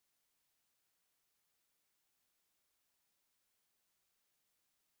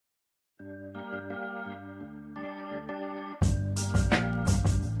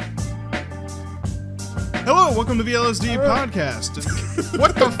Hello, welcome to the LSD podcast.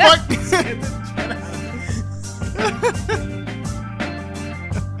 What the fuck?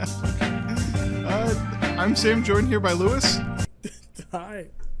 I'm Sam, joined here by Lewis. Hi,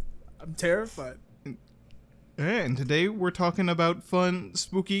 I'm terrified. And today we're talking about fun,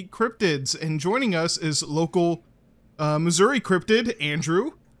 spooky cryptids. And joining us is local Missouri cryptid,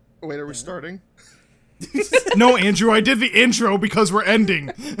 Andrew. Wait, are we starting? No, Andrew, I did the intro because we're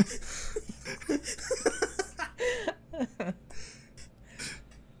ending.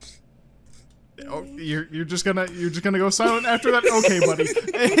 Oh, you're just gonna go silent after that? Okay, buddy.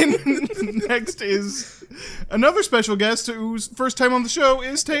 And next is another special guest whose first time on the show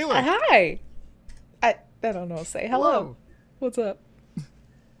is Taylor. Hi. I don't know. Say hello. Hello. What's up?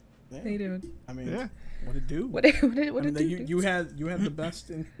 Yeah. How you doing? I mean, Yeah. what it do? What did You had the best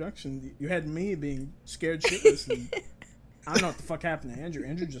introduction. You had me being scared shitless, and I don't know what the fuck happened to Andrew.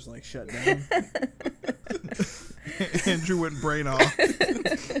 Andrew just like shut down. Andrew went brain off.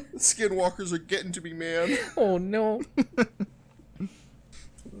 Skinwalkers are getting to me, man. Oh no.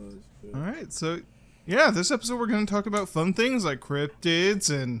 Alright, so yeah, this episode we're going to talk about fun things like cryptids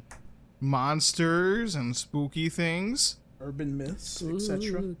and monsters and spooky things. Urban myths,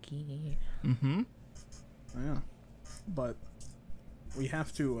 etc. Mm-hmm. Yeah, but we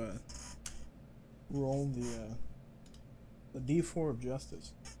have to roll the D4 of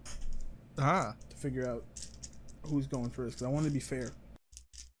justice Ah. to figure out who's going first, because I want to be fair.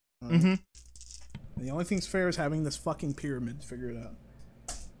 Right? Mm-hmm. And the only thing's fair is having this fucking pyramid to figure it out.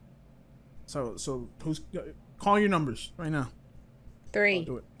 So who's call your numbers right now? 3. I'll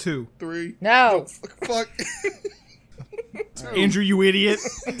do it. 2. 3. No. Fuck. Andrew, you idiot.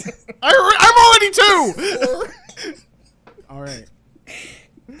 I'm already 2! All right.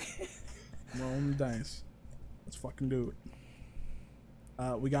 Rolling the dice. Let's fucking do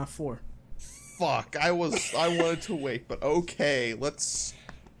it. We got 4. Fuck. I wanted to wait, but okay. Let's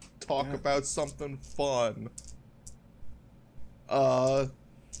talk about something fun. Got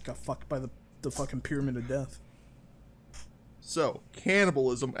fucked by the fucking pyramid of death. So,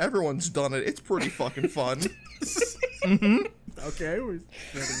 cannibalism. Everyone's done it. It's pretty fucking fun. Mm-hmm. Okay.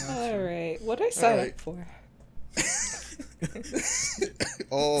 All right. What did I sign Alright. up for?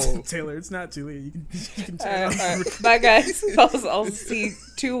 Oh. Taylor, it's not too late. You can All turn right, all right. Bye, guys. I'll see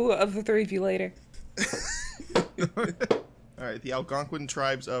 2 of the 3 of you later. Alright, the Algonquin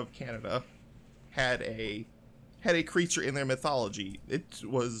tribes of Canada had a creature in their mythology.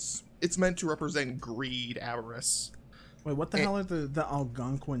 It's meant to represent greed, avarice. Wait, what the hell are the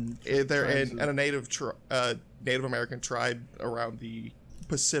Algonquin? They're tribes a Native American tribe around the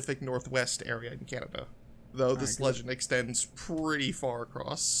Pacific Northwest area in Canada. Though this legend extends pretty far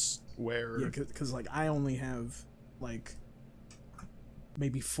across where... Yeah, because like I only have like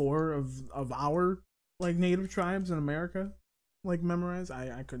maybe 4 of our like native tribes in America like memorized.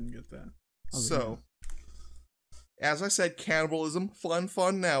 I couldn't get that. So, as I said, cannibalism,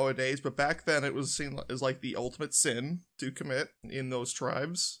 fun nowadays, but back then it was seen as like the ultimate sin to commit in those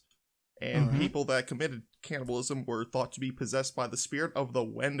tribes. And people that committed cannibalism were thought to be possessed by the spirit of the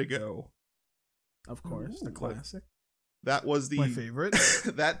Wendigo. Of course, the classic. That was My favorite.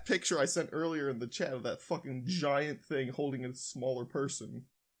 that picture I sent earlier in the chat of that fucking giant thing holding a smaller person.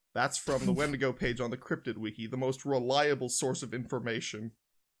 That's from the Wendigo page on the Cryptid wiki, the most reliable source of information.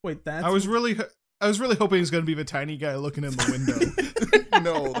 Wait, that's I was really hoping it was going to be the tiny guy looking in the window.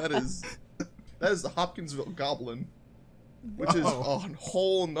 No, that is the Hopkinsville Goblin, which is a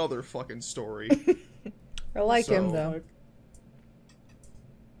whole nother fucking story. I like him, though.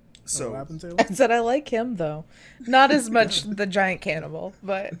 So what happened, Taylor? I said I like him, though. Not as much the giant cannibal,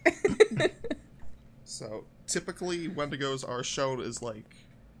 but... So, typically, Wendigos are shown as, like,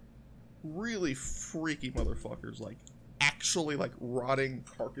 really freaky motherfuckers. Like, actually, like, rotting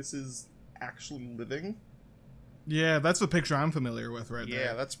carcasses actually living. Yeah, that's the picture I'm familiar with right there.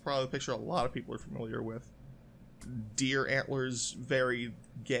 Yeah, that's probably the picture a lot of people are familiar with. Deer antlers, very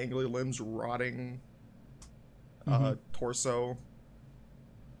gangly limbs, rotting torso.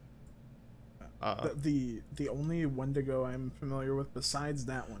 The only Wendigo I'm familiar with besides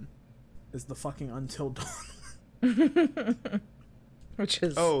that one is the fucking Until Dawn. Which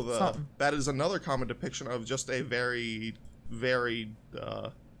is something. That is another common depiction of just a very, very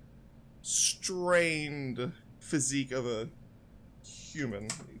strained physique of a human.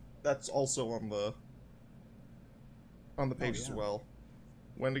 That's also on the page as well.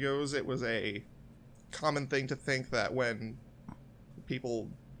 Wendigos, it was a common thing to think that when people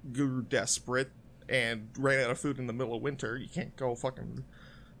grew desperate and ran out of food in the middle of winter, you can't go fucking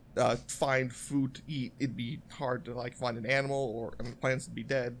find food to eat, it'd be hard to like find an animal or plants to be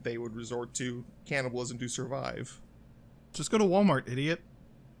dead. They would resort to cannibalism to survive. Just go to Walmart, idiot.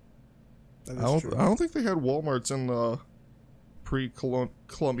 That I is true. don't think they had Walmarts in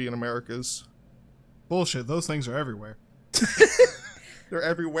pre-Columbian Americas. Bullshit. Those things are everywhere. They're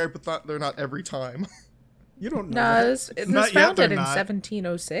everywhere, but they're not every time. You don't know. No, That. it was Not yet, founded they're in not.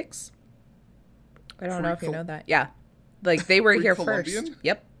 1706. I don't know if you Pre-Col- know that. Yeah. Like, they were here first. Pre-Columbian?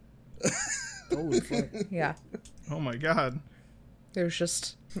 Yep. Holy fuck. Yeah. Oh my god. There's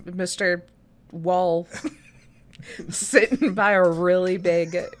just Mr. Wall sitting by a really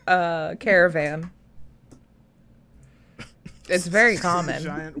big caravan. It's very common.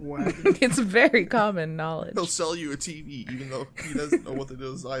 Giant wagon. It's very common knowledge. He'll sell you a TV, even though he doesn't know what it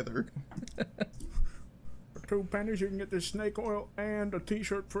is either. For 2 pennies, you can get this snake oil and a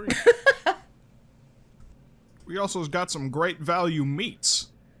t-shirt free. We also got some great value meats.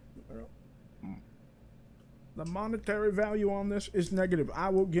 The monetary value on this is negative. I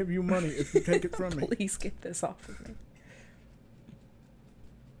will give you money if you take it from me. Please get this off of me.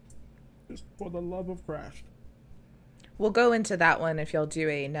 Just for the love of Christ. We'll go into that one if y'all do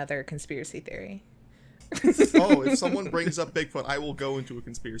another conspiracy theory. Oh, if someone brings up Bigfoot, I will go into a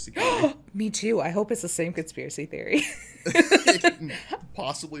conspiracy theory. Me too. I hope it's the same conspiracy theory. It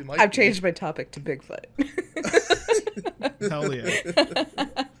possibly might I've be. changed my topic to Bigfoot. Hell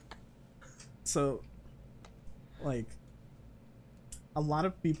yeah. So, like, a lot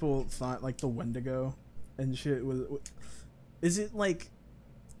of people thought, like, the Wendigo and shit was... Is it, like...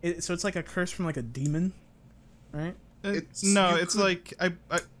 so it's like a curse from, like, a demon? Right? It's like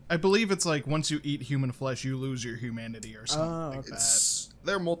I believe it's like once you eat human flesh, you lose your humanity or something Oh, like okay. that.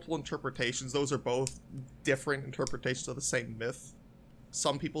 There are multiple interpretations. Those are both different interpretations of the same myth.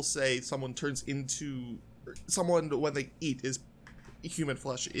 Some people say someone when they eat human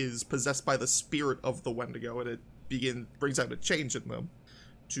flesh is possessed by the spirit of the Wendigo, and it brings out a change in them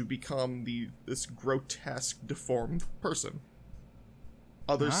to become this grotesque, deformed person.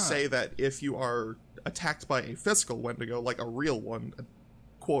 Others say that if you are attacked by a physical Wendigo, like a real one,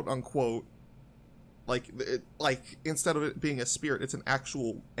 quote unquote, like instead of it being a spirit, it's an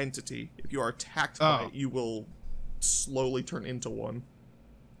actual entity. If you are attacked by it, you will slowly turn into one.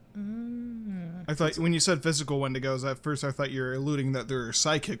 I thought when you said physical Wendigos, at first I thought you were alluding that there are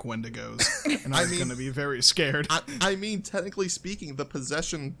psychic Wendigos, and I was going to be very scared. I mean, technically speaking, the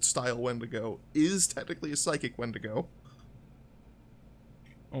possession style Wendigo is technically a psychic Wendigo.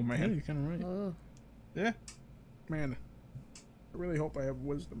 Oh Yeah, man. you're kind of right. Oh. Yeah. Man, I really hope I have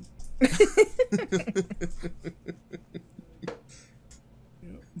wisdom.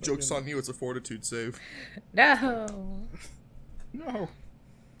 Joke's on you, it's a fortitude save. No. No.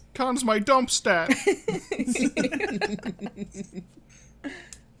 Con's my dump stat.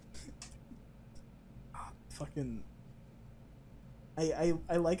 Fucking... I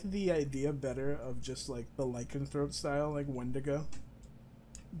like the idea better of just, like, the lycanthrope style, like, Wendigo.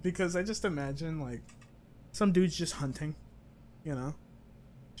 Because I just imagine, like, some dude's just hunting, you know?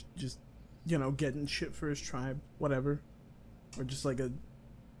 Just, you know, getting shit for his tribe, whatever. Or just, like, a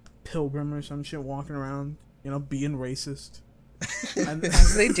pilgrim or some shit walking around, you know, being racist. And,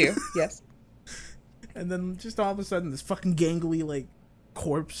 As they do, yes. and then just all of a sudden, this fucking gangly, like,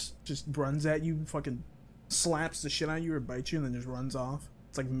 corpse just runs at you, fucking slaps the shit out of you or bites you, and then just runs off.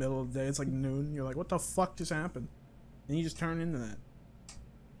 It's like middle of the day, it's like noon. You're like, what the fuck just happened? And you just turn into that.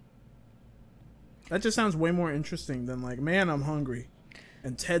 That just sounds way more interesting than, like, man, I'm hungry.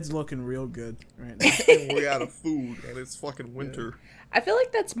 And Ted's looking real good right now. And we're out of food, and it's fucking winter. I feel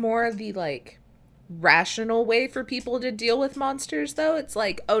like that's more of the, like, rational way for people to deal with monsters, though. It's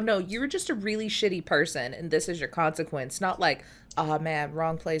like, oh no, you were just a really shitty person, and this is your consequence. Not like, oh man,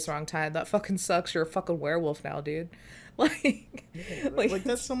 wrong place, wrong time. That fucking sucks. You're a fucking werewolf now, dude. Like, Like,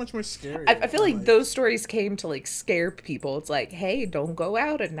 that's so much more scary. I feel like those stories came to, like, scare people. It's like, hey, don't go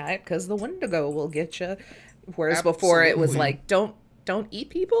out at night because the Wendigo will get you. Whereas before it was Absolutely. like, don't eat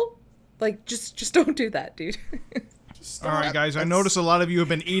people. Like, just don't do that, dude. All right, guys, I notice a lot of you have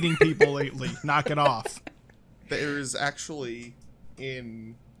been eating people lately. Knock it off. There's actually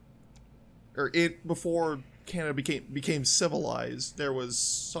before Canada became civilized, there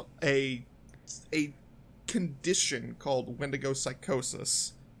was a condition called Wendigo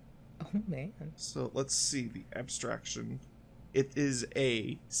psychosis. Oh man. So let's see the abstraction. It is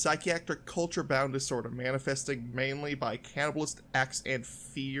a psychiatric culture-bound disorder manifesting mainly by cannibalist acts and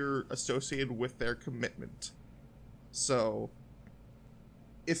fear associated with their commitment. So,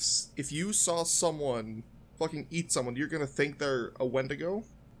 if you saw someone fucking eat someone, you're gonna think they're a Wendigo.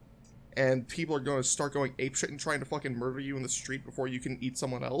 and people are going to start going apeshit and trying to fucking murder you in the street before you can eat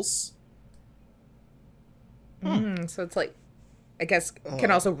someone else. So it's like, I guess,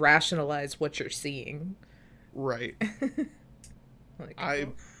 can also rationalize what you're seeing. Right. Like, I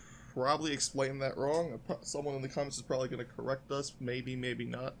probably explained that wrong. Someone in the comments is probably going to correct us. Maybe, maybe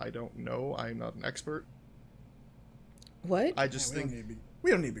not. I don't know. I'm not an expert. what? I just think... We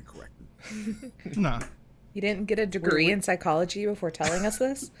don't need to be corrected. Nah. You didn't get a degree in psychology before telling us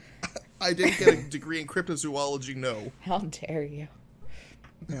this? I didn't get a degree in cryptozoology, no. How dare you?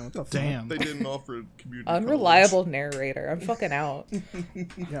 Yeah, what the fuck? Damn. They didn't offer community Unreliable narrator. I'm fucking out.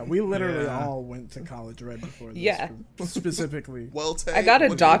 Yeah, we literally Yeah. all went to college right before this. Yeah. Specifically. college. Well, Tay, I got a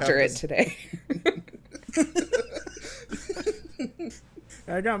what do you have doctorate to- today.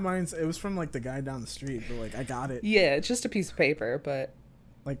 I got mine. It was from like the guy down the street, but like I got it. Yeah, it's just a piece of paper, but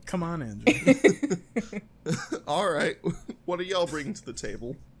Like, come on, Andrew. All right. What are y'all bringing to the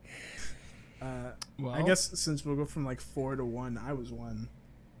table? Well, I guess since we'll go from like 4 to 1, I was 1.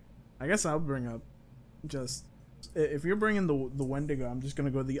 I guess I'll bring up just if you're bringing the Wendigo, I'm just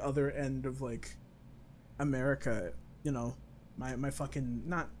gonna go the other end of like America. You know, my fucking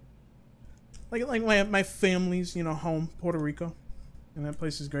not like my family's home, Puerto Rico, and that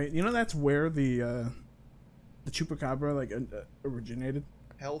place is great. You know, that's where the chupacabra like originated.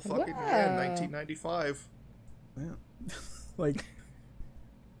 Hell fucking Wow. yeah, 1995. Yeah, like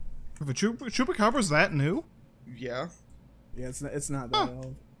the Chupacabra's that new? Yeah. yeah, it's not that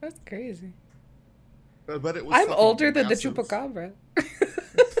old. that's crazy. But it was I'm fucking older than the massive. chupacabra.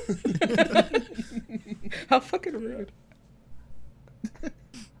 How fucking rude.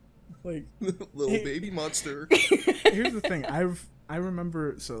 Like Little baby monster. here's the thing, I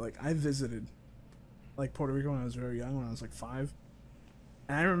remember, so like I visited like Puerto Rico when I was very young, when I was like 5,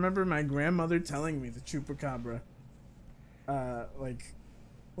 and I remember my grandmother telling me the chupacabra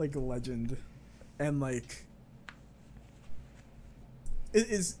like a legend, and like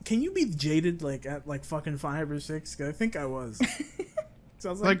can you be jaded like at like fucking 5 or 6? 'Cause I think I was.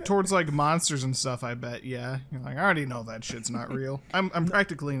 Sounds Like towards like monsters and stuff, I bet. Yeah, you're like, I already know that shit's not real. I'm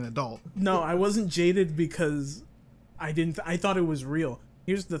practically an adult. No, I wasn't jaded because I thought it was real.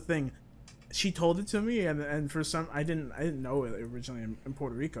 Here's the thing. She told it to me, and for some I didn't know it originally in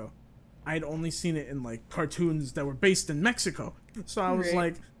Puerto Rico. I'd only seen it in like cartoons that were based in Mexico. So I was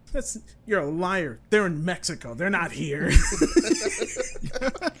Right. like, you're a liar. They're in Mexico. They're not here.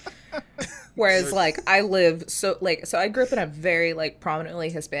 Whereas like I grew up in a very like prominently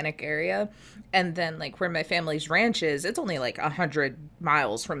Hispanic area, and then like where my family's ranch is, it's only like 100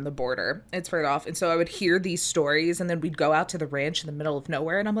 miles from the border. It's further off, and so I would hear these stories, and then we'd go out to the ranch in the middle of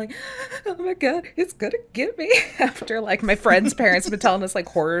nowhere, and I'm like, oh my god, it's gonna get me. After like my friends' parents have been telling us like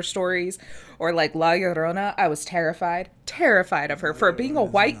horror stories, or like La Llorona, I was terrified of her. For being a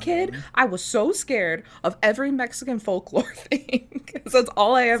white kid, I was so scared of every Mexican folklore thing because that's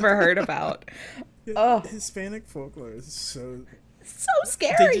all I ever heard about. Oh, Hispanic folklore is so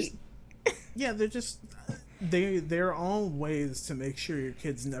scary. they're just they're all ways to make sure your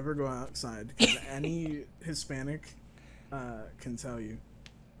kids never go outside, because any Hispanic can tell you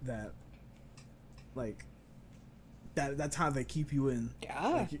that like that's how they keep you in. Yeah.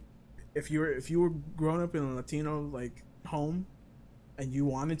 Like, if you were growing up in a Latino like home and you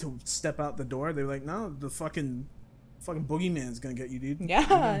wanted to step out the door, they're like, no, the fucking boogeyman's gonna get you, dude.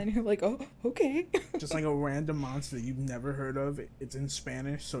 Yeah, and you're like, oh, okay. Just like a random monster you've never heard of. It's in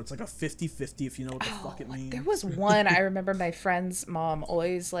Spanish, so it's like a 50-50 if you know what the fuck it means. There was one I remember my friend's mom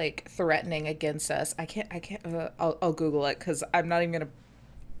always like threatening against us. I can't. I'll Google it because I'm not even gonna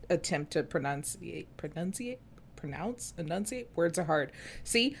attempt to pronounce. Words are hard.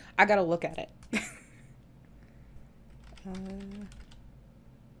 See, I gotta look at it.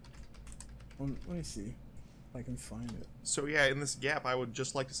 Let me see if I can find it. So yeah, in this gap, I would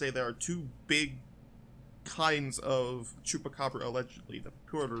just like to say there are two big kinds of chupacabra allegedly: the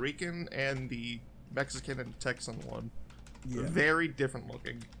Puerto Rican and the Mexican and Texan one. Yeah. Very different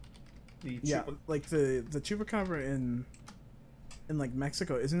looking. The Yeah, like the chupacabra in like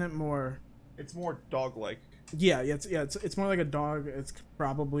Mexico, isn't it more? it's more dog-like. It's more like a dog. It's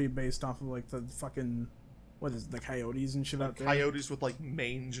probably based off of like the fucking what is it, the coyotes and shit out there. Coyotes with like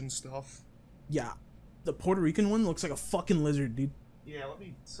mange and stuff. Yeah, the Puerto Rican one looks like a fucking lizard, dude. Yeah, let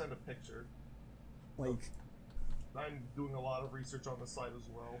me send a picture. Like, I'm doing a lot of research on the site as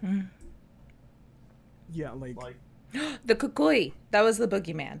well. yeah, like The Kukui. That was the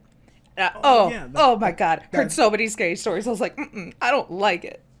boogeyman. yeah, oh my god. Heard so many scary stories. I was like, I don't like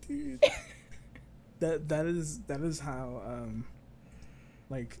it. that is how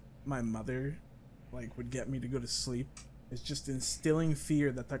like my mother like would get me to go to sleep It's just instilling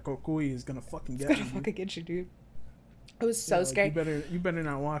fear that kokui is gonna fucking get Gonna me. fucking get you, dude. It was so Like, scary. you better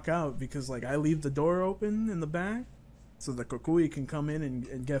not walk out because like I leave the door open in the back so the kokui can come in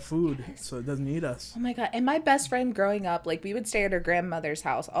and get food so it doesn't eat us. Oh my god. And my best friend growing up, like we would stay at her grandmother's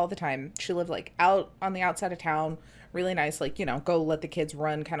house all the time. She lived like out on the outside of town, really nice, like, you know, go let the kids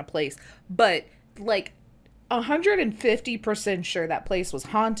run kind of place. But like 150% sure that place was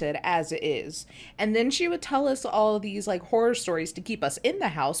haunted as it is. And then she would tell us all these like horror stories to keep us in the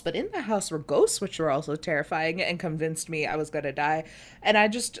house, but in the house were ghosts, which were also terrifying and convinced me I was gonna die. And I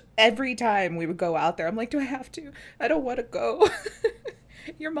just, every time we would go out there, I'm like, do I have to? I don't want to go.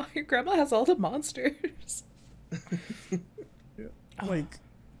 Your grandma has all the monsters. Like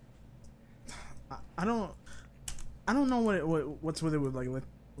I don't know what's with it with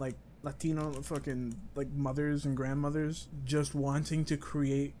like Latino fucking like mothers and grandmothers just wanting to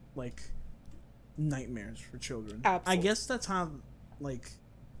create like nightmares for children. Absolutely. I guess that's how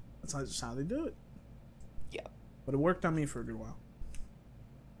just how they do it. Yeah. But it worked on me for a good while.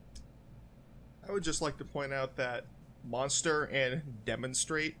 I would just like to point out that monster and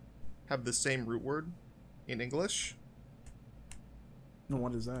demonstrate have the same root word in English. No,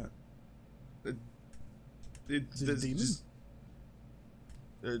 what is that? It's Is it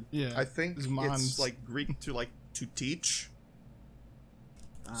demon? Yeah, I think it's it's mons. like Greek to teach.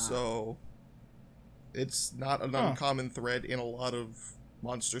 Ah. So it's not an uncommon thread in a lot of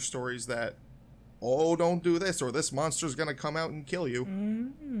monster stories that, oh, don't do this or this monster's gonna come out and kill you.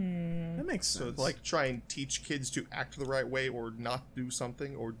 That makes sense. So it's like try and teach kids to act the right way or not do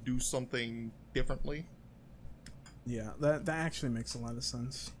something or do something differently. yeah, that actually makes a lot of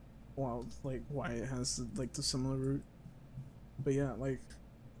sense. Well, like why it has like the similar root. But yeah, like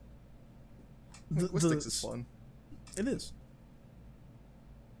Linguistics is fun. It is.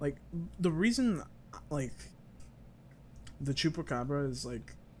 Like the reason, like the chupacabra is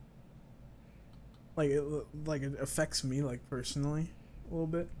like it affects me like personally a little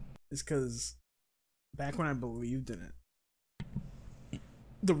bit is because back when I believed in it,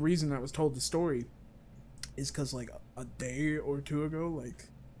 the reason I was told the story is because like a day or two ago, like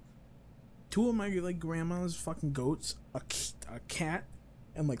two of my like grandma's fucking goats, a cat,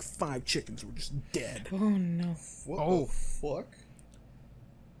 and like 5 chickens were just dead. Oh no. What Oh. the fuck?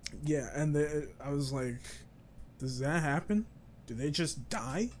 Yeah, and I was like, does that happen? Do they just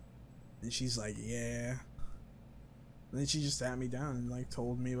die? And she's like, yeah. And then she just sat me down and like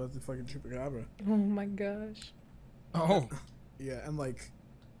told me about the fucking chupacabra. Oh my gosh. Oh, Yeah, and like,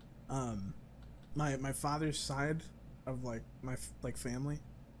 my father's side of like my like family,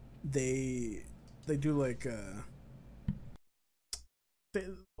 they do like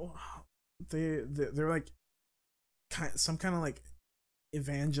they're like some kind of like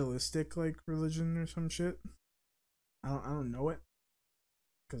evangelistic like religion or some shit. I don't know it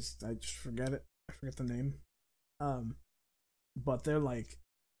because I just forget it. I forget the name. But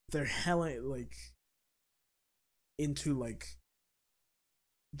they're hella like into like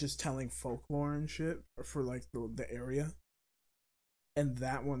just telling folklore and shit for like the area. And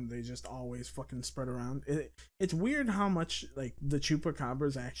that one they just always fucking spread around. It's weird how much like the chupacabra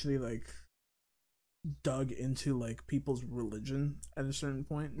is actually like dug into like people's religion at a certain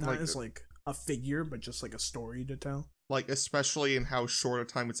point. Not Like as like a figure, but just like a story to tell. Like, especially in how short a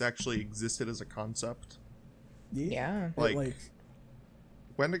time it's actually existed as a concept. Yeah. Like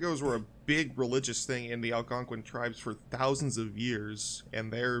Wendigos were a big religious thing in the Algonquin tribes for thousands of years,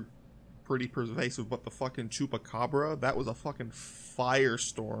 and they're pretty pervasive, but the fucking chupacabra, that was a fucking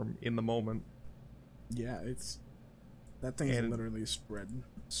firestorm in the moment. Yeah, that thing is And- literally spread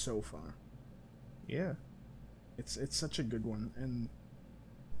so far. Yeah. It's such a good one, and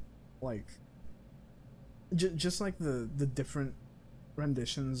like just like the different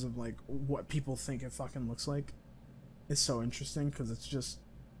renditions of like what people think it fucking looks like is so interesting because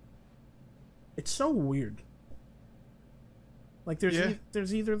it's so weird. Like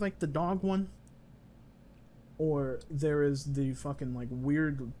there's either like the dog one, or there is the fucking like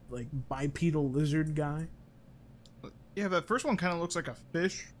weird like bipedal lizard guy. yeah. That first one kind of looks like a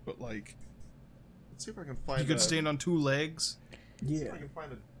fish, but like Let's see if I can find you could stand on 2 legs. see if Yeah, I can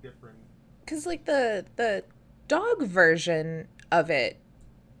find a different... Because like the dog version of it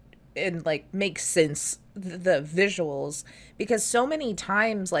and like makes sense, the visuals, because so many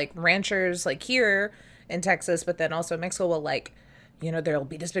times like ranchers like here in Texas but then also in Mexico will like, you know, there'll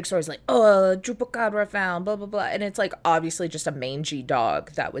be this big stories like, oh, chupacabra found blah blah blah, and it's like obviously just a mangy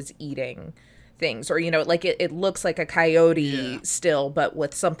dog that was eating things, or you know, like it looks like a coyote Yeah. still but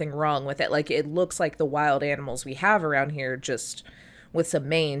with something wrong with it. Like it looks like the wild animals we have around here just with some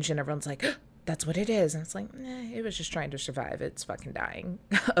mange, and everyone's like, that's what it is. And it's like, it was just trying to survive. It's fucking dying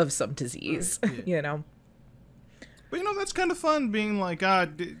of some disease, you know? But you know, that's kind of fun being like,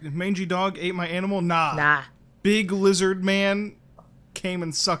 mangy dog ate my animal. Nah. Big lizard man came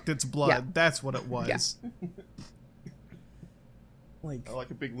and sucked its blood. Yeah. That's what it was. Yeah. Like, I like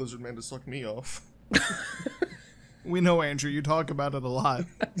a big lizard man to suck me off. We know, Andrew, you talk about it a lot.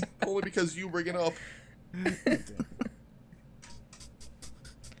 Only because you bring it up.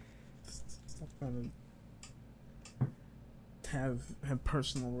 stop trying to have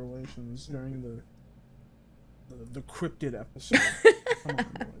personal relations during the cryptid episode. Come on,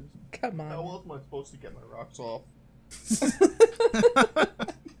 boys. Come on. How else am I supposed to get my rocks off?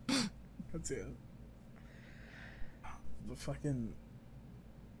 That's it. The fucking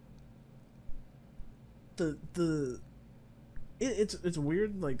it's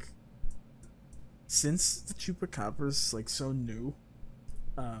weird, like, since the Chupacabra's like so new,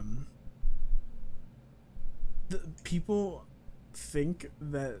 the people think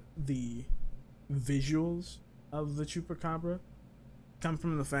that the visuals of the Chupacabra come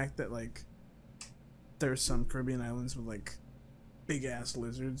from the fact that, like, there's some Caribbean islands with like big ass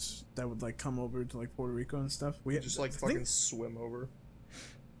lizards that would like come over to like Puerto Rico and stuff. We Just like fucking swim over.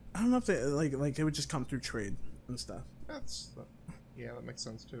 I don't know if they like it would just come through trade and stuff. Yeah, that makes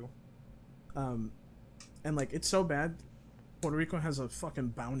sense too. And like, it's so bad. Puerto Rico has a fucking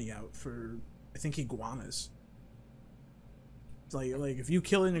bounty out for, I think, iguanas. It's like if you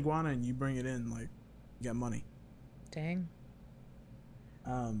kill an iguana and you bring it in, like, you get money. Dang.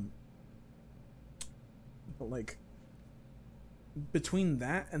 But like, between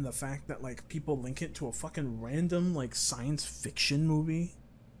that and the fact that like people link it to a fucking random like science fiction movie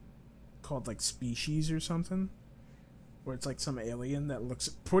called like Species or something, where it's like some alien that looks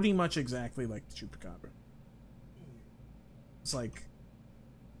pretty much exactly like the Chupacabra. It's like,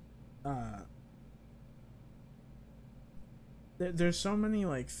 there's so many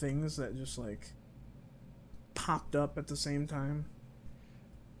like things that just like popped up at the same time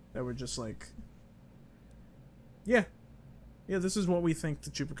that were just like, yeah, this is what we think the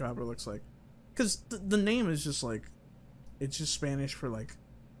Chupacabra looks like. Because the name is just like, it's just Spanish for like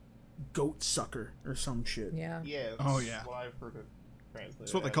goat sucker or some shit. Yeah. Yeah. Oh, yeah. What I've heard it translated.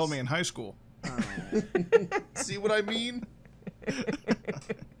 That's what they called me in high school. See what I mean?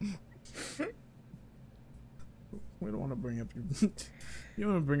 We don't want to bring up your you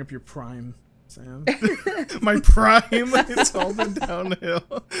don't want to bring up your prime, Sam. My prime, it's all been downhill.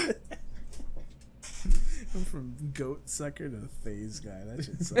 I'm from goat sucker to phase guy. That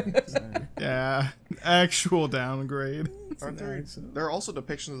shit sucks. Yeah, actual downgrade. Aren't there are also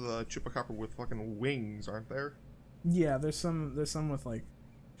depictions of the Chupacabra with fucking wings, aren't there? Yeah, there's some with like,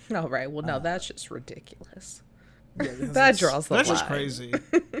 All right. Well, no, that's just ridiculous. yeah, it has, That like, draws the That's line. just crazy.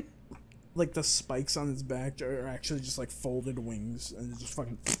 like the spikes on its back are actually just like folded wings and just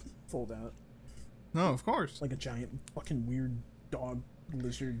fucking fold out No, of course. like a giant fucking weird dog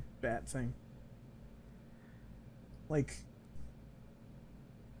lizard bat thing. Like,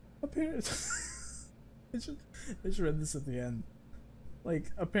 apparently, I just read this at the end.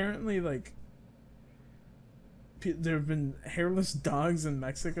 Like, apparently, like, there have been hairless dogs in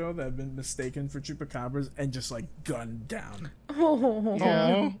Mexico that have been mistaken for chupacabras and just like gunned down. Oh.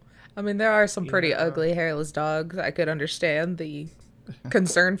 Yeah. I mean, there are some pretty Yeah. ugly hairless dogs. I could understand the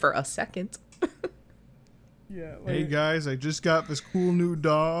concern for a second. Yeah. Like, Hey guys, I just got this cool new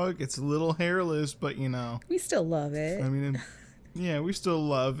dog. It's a little hairless, but you know, We still love it. I mean, yeah, we still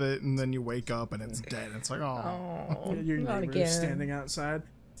love it. And then you wake up and it's dead. It's like, oh, Oh, your not neighbor again. is standing outside.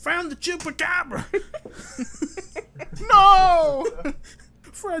 Found the chupacabra. no,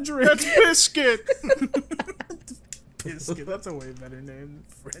 Frederick. that's Biscuit. Biscuit. That's a way better name than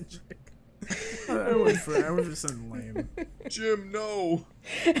Frederick. I went for something lame. Jim, no.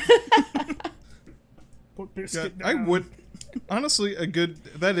 Put Yeah, Biscuit I down. would honestly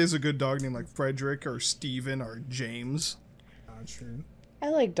that is a good dog name like Frederick or Steven or James. Not true. I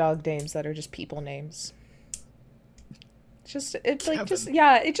like dog names that are just people names. It's like Kevin.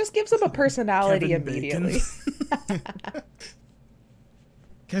 it just gives them a personality Kevin Bacon. immediately.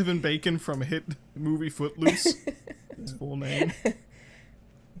 Kevin Bacon from hit movie Footloose. His full name.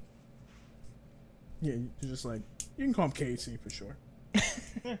 Yeah, you're just like, you can call him Casey for sure.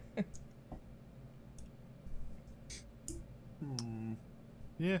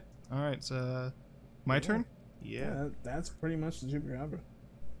 Yeah. All right. So, my turn. Yeah. That's pretty much the chupacabra.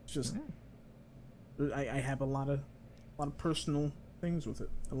 It's just, I have a lot of personal things with it.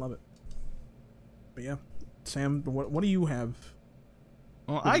 I love it. But yeah, Sam, what do you have?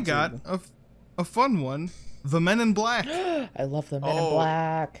 Well, the I got table. a fun one, The Men in Black, I love the Men in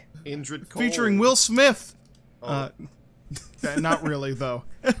Black. Indrid Cold. featuring Will Smith. Oh. Not really though.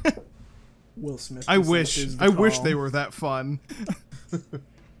 Will Smith. I wish the they were that fun.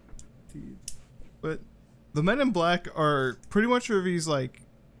 But the Men in Black are pretty much these like,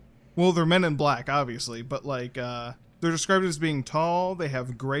 well, they're Men in Black obviously, but like they're described as being tall. They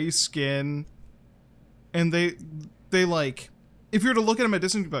have gray skin, and they like, if you were to look at them at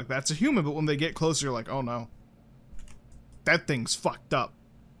distance, you'd be like, that's a human. But when they get closer, you're like, oh no, that thing's fucked up.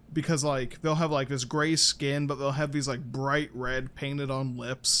 Because like they'll have like this gray skin, but they'll have these like bright red painted on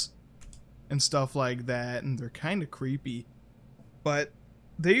lips and stuff like that, and they're kind of creepy. But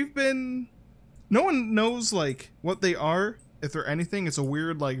they've been, no one knows like what they are, if they're anything. It's a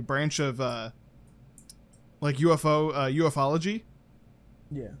weird like branch of like ufology,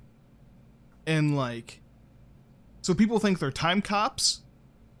 Yeah. and like, so people think they're time cops,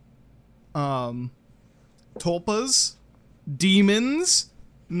 tulpas, demons.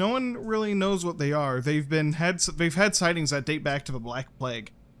 No one really knows what they are. They've had sightings that date back to the Black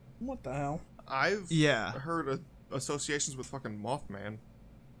Plague. What the hell? I've Yeah. heard associations with fucking Mothman.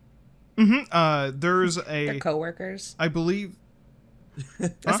 There's They're a, coworkers. I believe,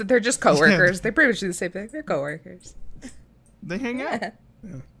 I said they're just coworkers. They pretty much do the same thing. They're coworkers. they hang out.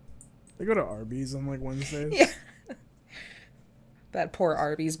 They go to Arby's on like Wednesdays. Yeah. That poor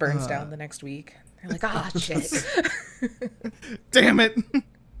Arby's burns down the next week. They're like, ah, shit. Damn it!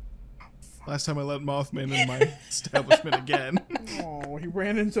 Last time I let Mothman in my establishment again. Oh, he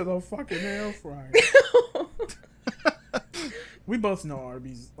ran into the fucking air fryer. We both know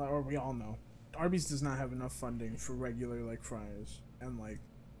Arby's, or we all know, Arby's does not have enough funding for regular like fryers and like.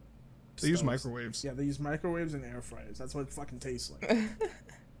 They use stoves. microwaves. Yeah, they use microwaves and air fryers. That's what it fucking tastes like.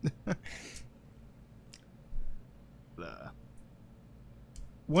 The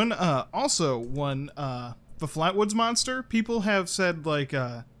Flatwoods Monster, people have said like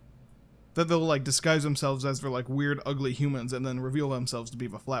that they'll like disguise themselves as they're like weird ugly humans and then reveal themselves to be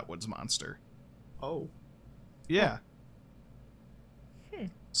the Flatwoods Monster. Oh. Yeah.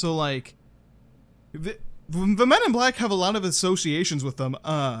 So like the Men in Black have a lot of associations with them.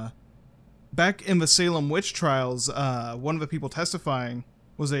 Back in the Salem witch trials, one of the people testifying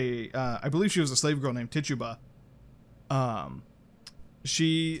was I believe she was a slave girl named Tituba.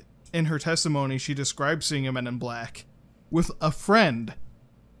 She, in her testimony, she described seeing a Men in Black with a friend.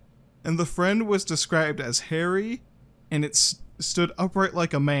 And the friend was described as hairy, and it stood upright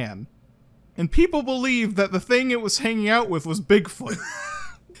like a man. And people believe that the thing it was hanging out with was Bigfoot.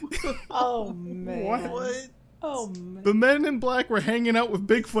 Oh, man. What? Oh, man. The Men in Black were hanging out with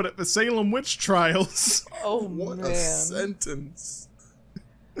Bigfoot at the Salem witch trials. Oh, What man. a sentence.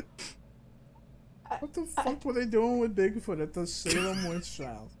 What the fuck were they doing with Bigfoot at the Salem witch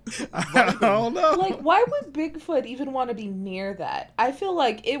trials? I don't know. Like, why would Bigfoot even want to be near that? I feel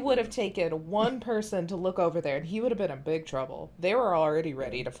like it would have taken one person to look over there and he would have been in big trouble. They were already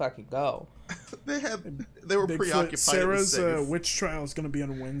ready to fucking go. They were Bigfoot, preoccupied. Sarah's with safe. witch trial is gonna be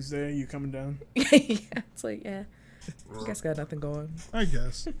on Wednesday. You coming down? Yeah, it's like, yeah. I guess got nothing going. I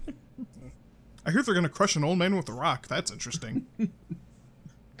guess. I hear they're gonna crush an old man with a rock. That's interesting.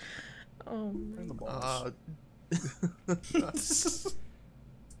 Oh, In the balls.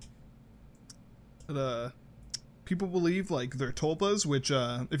 But, people believe like they're tulpas, which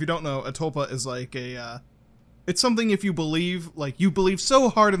if you don't know, a tulpa is like it's something if you believe so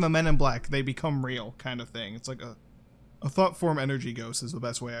hard in the Men in Black they become real kind of thing. It's like a thought form energy ghost is the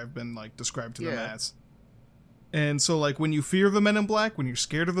best way I've been like described to them as. And so like when you fear the Men in Black, when you're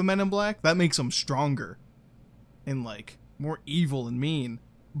scared of the Men in Black, that makes them stronger and like more evil and mean.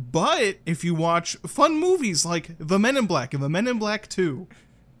 But if you watch fun movies like The Men in Black and The Men in Black 2,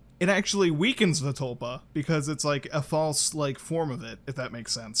 it actually weakens the tulpa because it's like a false like form of it, if that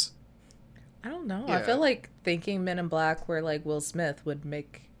makes sense. I don't know. Yeah. I feel like thinking Men in Black were like Will Smith would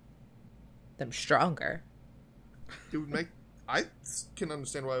make them stronger. It would make. I can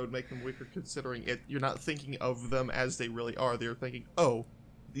understand why it would make them weaker, considering it. You're not thinking of them as they really are. They're thinking, oh,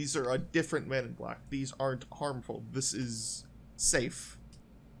 these are a different Men in Black. These aren't harmful. This is safe.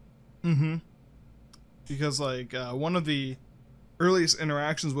 Mm-hmm. Because like one of the earliest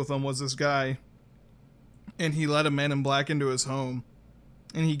interactions with him was this guy, and he let a Man in Black into his home,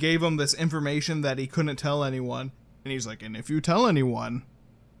 and he gave him this information that he couldn't tell anyone, and he's like, and if you tell anyone,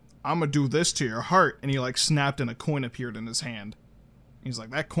 I'm gonna do this to your heart. And he like snapped and a coin appeared in his hand. He's like,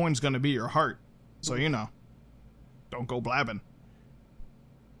 that coin's gonna be your heart, so you know, don't go blabbing.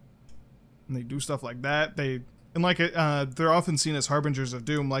 And they do stuff like that. They're often seen as harbingers of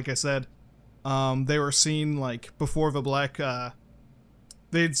doom. Like I said, they were seen like before the Black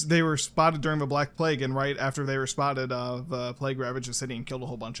They were spotted during the Black Plague, and right after they were spotted, the plague ravaged the city and killed a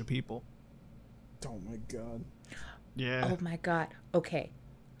whole bunch of people. Oh my god. Yeah. Oh my god. Okay.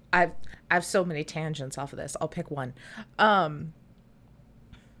 I have so many tangents off of this. I'll pick one.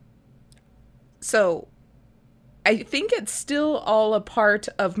 So I think it's still all a part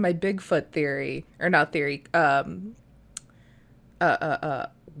of my Bigfoot theory, or not theory.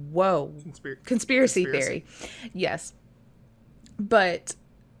 Whoa. Conspiracy theory. Yes. But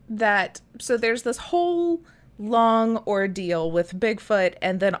so there's this whole long ordeal with Bigfoot,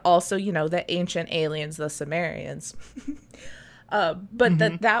 and then also, the ancient aliens, the Sumerians.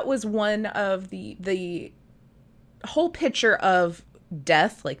 But that was one of the whole picture of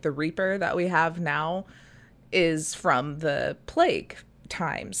death, like the Reaper that we have now, is from the plague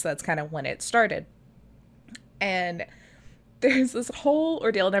times. That's kind of when it started. And there's this whole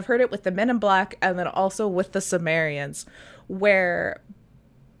ordeal, and I've heard it with the Men in Black and then also with the Sumerians, where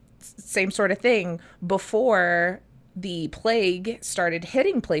same sort of thing. Before the plague started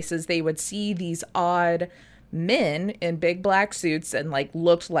hitting places, they would see these odd men in big black suits and like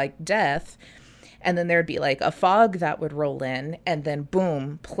looked like death. And then there'd be like a fog that would roll in, and then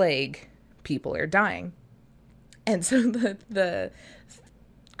boom, plague, people are dying. And so the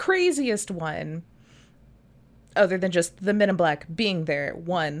craziest one, other than just the Men in Black being there,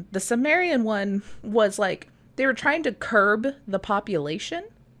 the Sumerian one was like, they were trying to curb the population,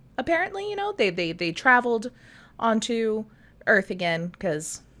 apparently. They traveled onto Earth again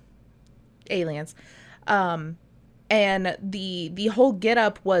because aliens. And the whole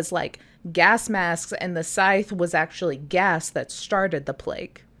get-up was like gas masks, and the scythe was actually gas that started the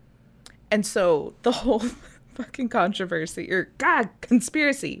plague. And so the whole fucking controversy, or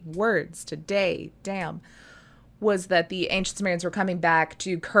conspiracy, words today, damn, was that the ancient Sumerians were coming back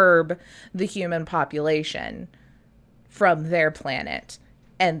to curb the human population from their planet,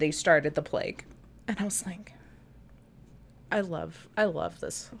 and they started the plague. And I was like, I love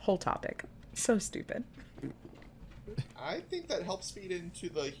this whole topic. So stupid. I think that helps feed into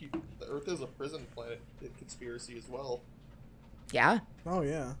the Earth as a prison planet conspiracy as well. Yeah. Oh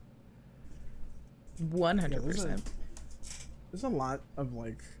yeah. 100%. There's a lot of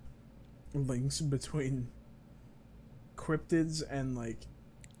like links between cryptids and like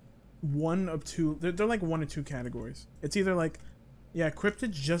one of two. They're like one of two categories. It's either like, yeah,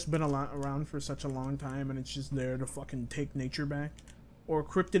 cryptids just been around for such a long time and it's just there to fucking take nature back, or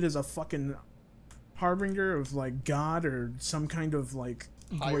cryptid is a fucking harbinger of like God or some kind of like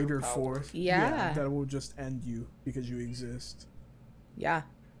greater force. Yeah. That will just end you because you exist. Yeah.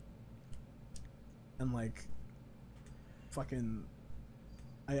 And like fucking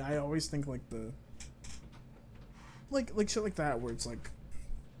I always think like the like shit like that, where it's like,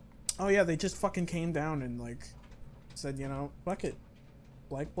 oh yeah, they just fucking came down and like said, fuck it,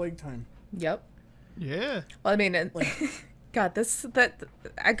 Black Plague time. Yep. Yeah. Well, I mean, God, that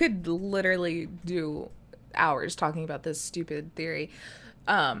I could literally do hours talking about this stupid theory.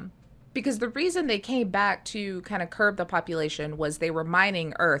 Because the reason they came back to kind of curb the population was they were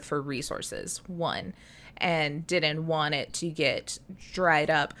mining Earth for resources, one, and didn't want it to get dried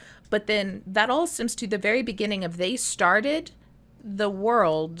up. But then that all stems to the very beginning of they started the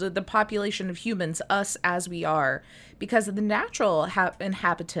world, the population of humans, us as we are, because the natural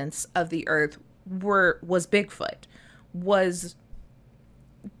inhabitants of the Earth was Bigfoot, was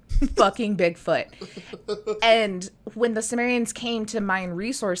fucking Bigfoot. And when the Sumerians came to mine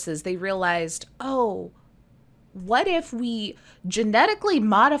resources, they realized, oh, what if we genetically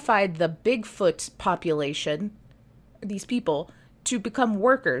modified the Bigfoot population, these people, to become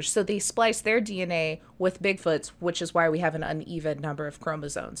workers? So they spliced their DNA with Bigfoot's, which is why we have an uneven number of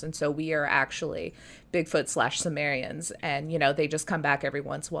chromosomes. And so we are actually Bigfoot/Sumerians. And, they just come back every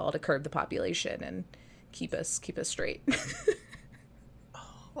once in a while to curb the population and keep us straight.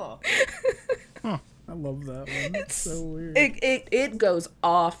 Huh. I love that one. It's so weird. It goes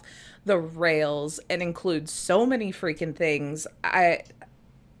off the rails and includes so many freaking things.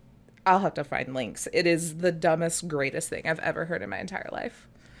 I'll have to find links. It is the dumbest, greatest thing I've ever heard in my entire life.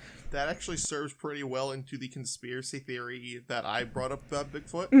 That actually serves pretty well into the conspiracy theory that I brought up about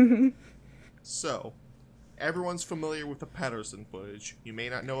Bigfoot. Mm-hmm. So, everyone's familiar with the Patterson footage. You may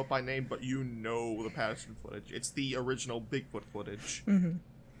not know it by name, but you know the Patterson footage. It's the original Bigfoot footage. Mm-hmm.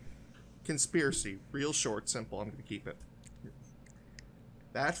 Conspiracy. Real short, simple. I'm going to keep it.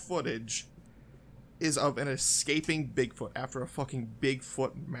 That footage is of an escaping Bigfoot after a fucking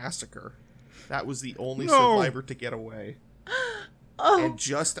Bigfoot massacre. That was the only survivor to get away. Oh. And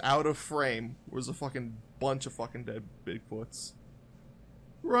just out of frame was a fucking bunch of fucking dead Bigfoots.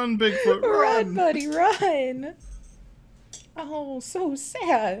 Run, Bigfoot, Run, run! buddy, run! Oh, so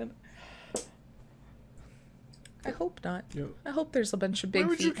sad. I hope not. Yo, I hope there's a bunch of Why big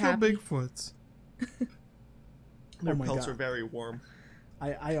would you feet kill happy. Bigfoots? Their Oh my pelts God. are very warm.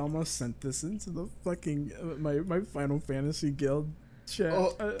 I almost sent this into the fucking my Final Fantasy Guild chat.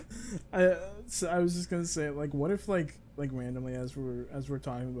 Oh. So I was just gonna say, like, what if like randomly as we're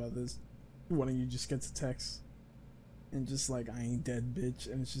talking about this, one of you just gets a text and just like, I ain't dead,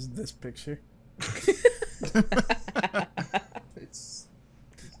 bitch, and it's just this picture. It's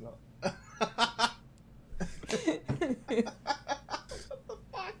not.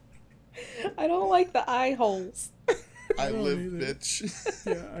 I don't like the eye holes. I don't live, either. bitch.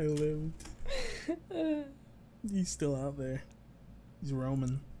 Yeah, I lived. He's still out there. He's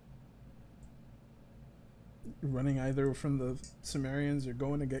roaming. Running either from the Sumerians or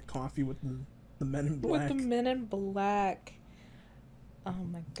going to get coffee with the men in black. With the men in black. Oh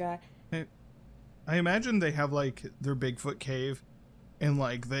my god. I imagine they have like their Bigfoot cave, and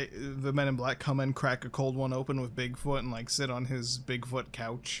like the men in black come in, crack a cold one open with Bigfoot, and like sit on his Bigfoot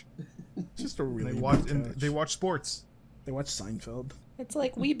couch. Just a really They big watch couch. they watch sports. They watch Seinfeld. It's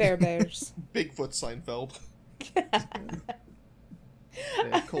like We Bare Bears. Bigfoot Seinfeld.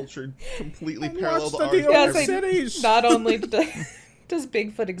 Their culture completely And parallel watch to the ours. Yeah, New it's York like, cities. not only does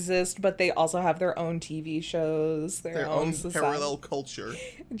Bigfoot exist, but they also have their own TV shows, their Their own society. parallel culture.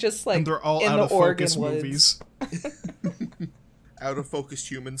 Just like And they're all in out the of Oregon focus woods. movies. Out of focus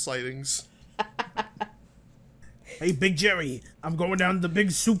human sightings. Hey, Big Jerry, I'm going down to the big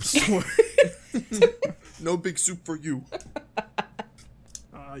soup store. No big soup for you.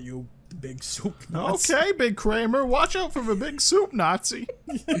 Ah, you big soup nuts. Okay, Big Kramer, watch out for the big soup Nazi.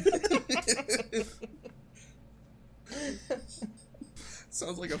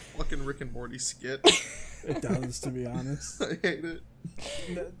 Sounds like a fucking Rick and Morty skit. It does, to be honest. I hate it.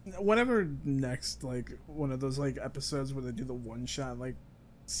 Whatever next, like, one of those, like, episodes where they do the one-shot, like,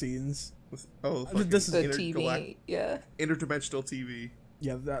 scenes. Oh, This is The intergalact- TV, yeah. interdimensional TV.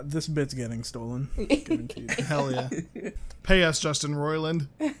 Yeah, this bit's getting stolen. Guaranteed. Hell yeah. Pay us, Justin Roiland.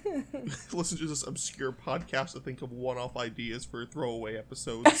 Listen to this obscure podcast to think of one-off ideas for throwaway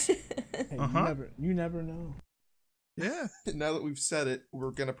episodes. Hey, you never know. Yeah. Now that we've said it,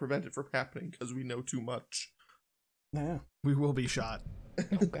 we're gonna prevent it from happening because we know too much. Yeah. We will be shot.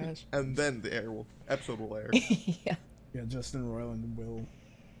 Oh gosh. And then the episode will air. Yeah. Yeah, Justin Roiland will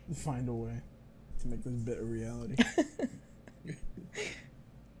find a way to make this bit a reality.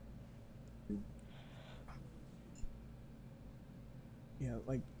 Yeah,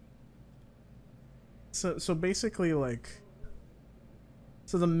 like, so basically, like,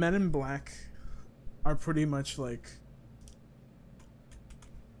 so the Men in Black are pretty much like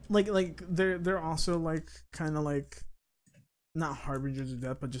they're also like kind of like not harbingers of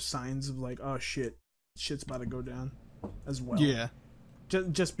death, but just signs of like, oh shit's about to go down as well. Yeah.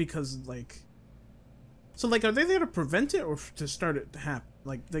 Just because, like, so, like, are they there to prevent it or to start it to happen?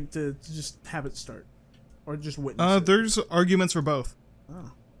 Like to just have it start, or just witness it? There's arguments for both.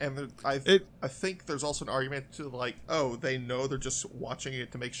 Oh. And I think there's also an argument to, like, oh, they know, they're just watching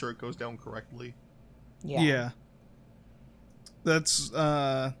it to make sure it goes down correctly. Yeah. That's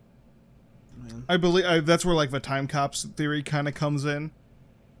Man. I believe that's where like the time cops theory kind of comes in.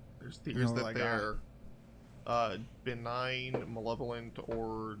 There's theories know, that like, they're benign, malevolent,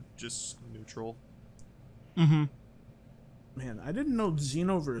 or just neutral. Mm-hmm. Man, I didn't know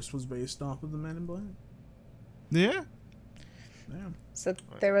Xenoverse was based off of the Men in Black. Yeah. Damn. So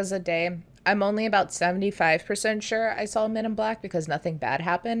there was a day, I'm only about 75% sure I saw Men in Black because nothing bad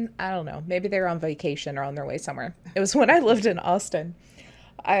happened. I don't know. Maybe they were on vacation or on their way somewhere. It was when I lived in Austin.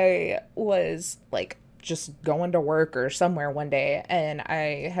 I was like just going to work or somewhere one day, and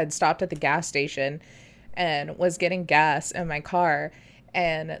I had stopped at the gas station and was getting gas in my car,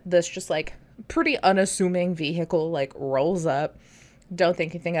 and this just like pretty unassuming vehicle like rolls up. Don't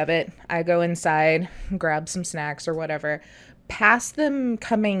think anything of it. I go inside, grab some snacks or whatever, past them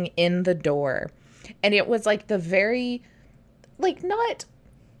coming in the door, and it was like the very, like, not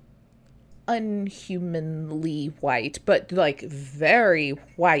unhumanly white, but like very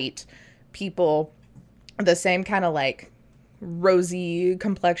white people, the same kind of like rosy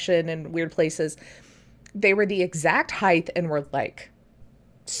complexion in weird places. They were the exact height and were like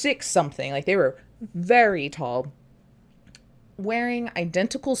 6 something. Like, they were very tall, wearing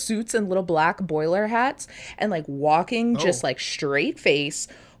identical suits and little black boiler hats, and like walking just like straight face,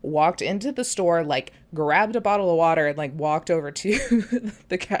 walked into the store, like grabbed a bottle of water and like walked over to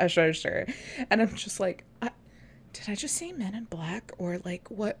the cash register. And I'm just like, did I just say Men in Black, or like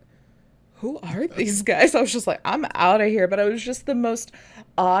what? who are these guys? I was just like, I'm out of here. But it was just the most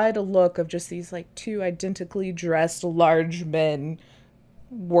odd look of just these like two identically dressed large men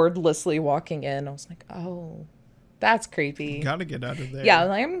wordlessly walking in. I was like, oh, that's creepy. Gotta get out of there. Yeah,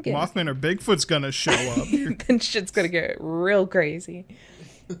 like, I'm getting Mothman or Bigfoot's gonna show up. then shit's gonna get real crazy.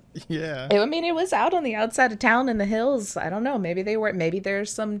 Yeah. I mean, it was out on the outside of town in the hills. I don't know. Maybe they were. Maybe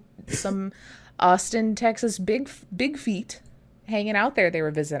there's some Austin, Texas big feet hanging out there. They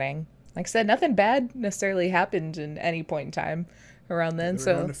were visiting. Like I said, nothing bad necessarily happened in any point in time around then. They were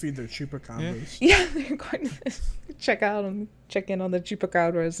So going to feed their chupacabras. yeah, they're going to check in on the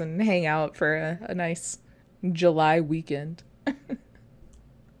chupacabras and hang out for a nice July weekend.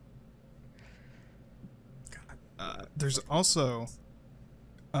 There's also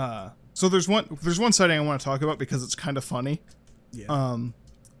so there's one sighting I want to talk about because it's kind of funny. Yeah.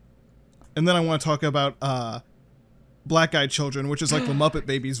 And then I want to talk about Black-Eyed Children, which is like the Muppet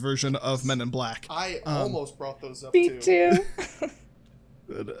Babies version of Men in Black. I almost brought those up Me too.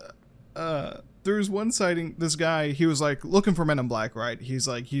 But, there was one sighting. This guy, he was like looking for Men in Black, right? He's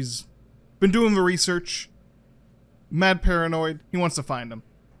been doing the research, mad paranoid. He wants to find them,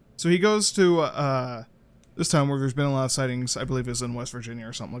 so he goes to this town where there's been a lot of sightings. I believe it's in West Virginia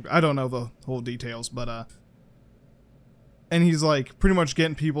or something like that. I don't know the whole details, but and he's like pretty much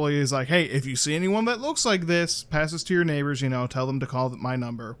getting people. He's like, hey, if you see anyone that looks like this, pass this to your neighbors. You know, tell them to call my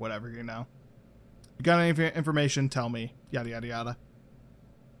number, whatever. You know, you got any information? Tell me. Yada yada yada.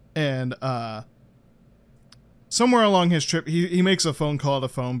 And somewhere along his trip, he makes a phone call at a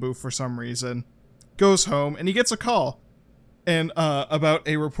phone booth for some reason, goes home, and he gets a call and about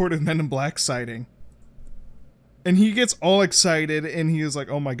a reported Men in Black sighting. And he gets all excited, and he is like,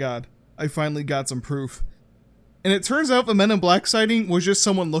 oh my god, I finally got some proof. And it turns out the Men in Black sighting was just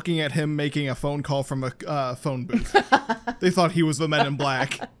someone looking at him making a phone call from a phone booth. They thought he was the Men in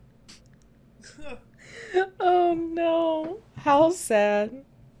Black. Oh no! How sad.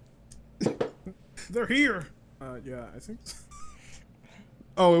 They're here. Yeah, I think.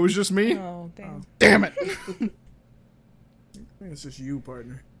 Oh, it was just me? Oh damn. Damn it! I think it's just you,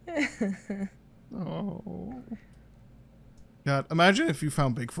 partner. Oh. God, imagine if you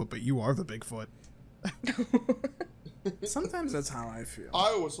found Bigfoot, but you are the Bigfoot. Sometimes that's how I feel.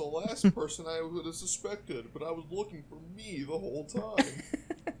 I was the last person I would have suspected, but I was looking for me the whole time.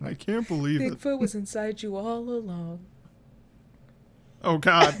 I can't believe it. Bigfoot was inside you all along. Oh,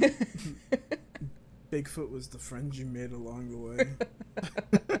 God. Bigfoot was the friend you made along the way.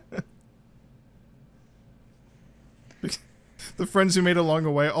 The friends you made along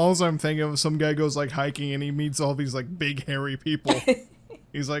the way, all I'm thinking of, some guy goes like hiking and he meets all these like big hairy people.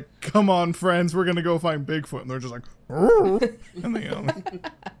 He's like, come on friends, we're gonna go find Bigfoot. And they're just like, "Rrr." And they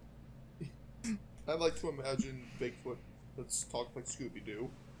I'd like to imagine Bigfoot that's talked like Scooby-Doo.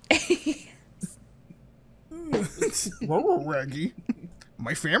 Whoa, Raggy.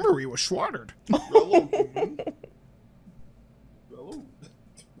 My family was slaughtered. Hello, human. Hello.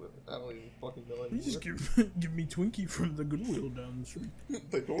 I don't even fucking know You just anymore. give me Twinkie from the Goodwill down the street.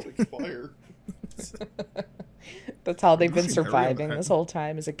 They don't expire. That's how they've been Hurry up, surviving man. this whole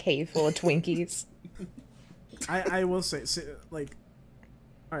time, is a cave full of Twinkies. I will say, like,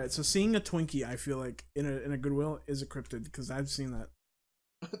 all right. So seeing a Twinkie, I feel like in a Goodwill is a cryptid because I've seen that.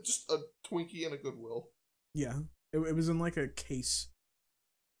 Just a Twinkie and a Goodwill. Yeah, it was in like a case,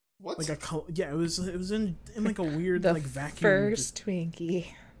 What? like yeah. It was in like a weird The like vacuum. first Twinkie.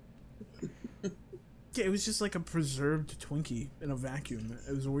 Yeah, it was just like a preserved Twinkie in a vacuum.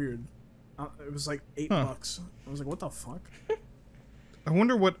 It was weird. It was like $8. Huh. I was like, what the fuck? I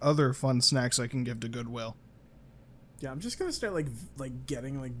wonder what other fun snacks I can give to Goodwill. Yeah, I'm just gonna start like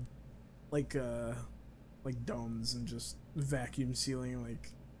getting like domes and just vacuum sealing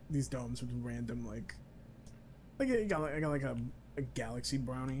like these domes with random like I got like a galaxy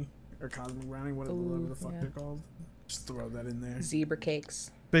brownie or cosmic brownie, whatever the fuck yeah. they're called. Just throw that in there. Zebra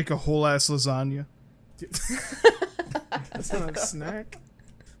cakes. Bake a whole ass lasagna. That's not a snack.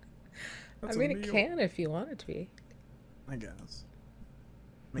 That's I mean, a it meal, can if you want it to be. I guess.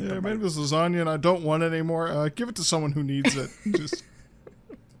 Make Yeah, I the made bite- this lasagna and I don't want it anymore. Give it to someone who needs it. Just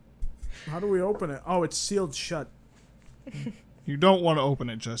How do we open it? Oh, it's sealed shut. you don't want to open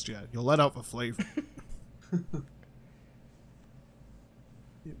it just yet. You'll let out the flavor.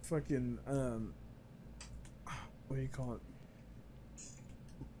 You fucking what do you call it?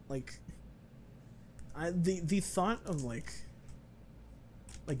 Like, the thought of like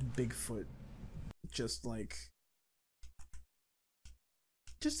Bigfoot, just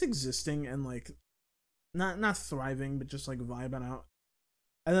existing and like not thriving, but just like vibing out,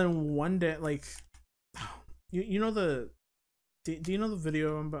 and then one day like, you know the Do you know the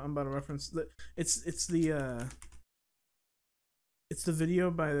video I'm about to reference? It's the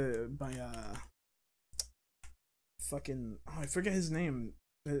video by fucking, I forget his name.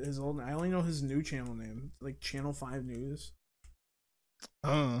 His old, I only know his new channel name, like Channel 5 News.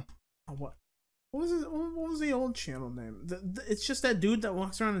 What was it? What was the old channel name? It's just that dude that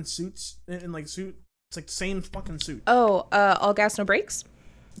walks around in suits, in like suit. It's like the same fucking suit. Oh, All Gas No Brakes.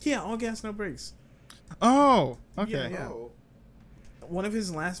 Yeah, All Gas No Brakes. Oh, okay. Yeah. Oh. One of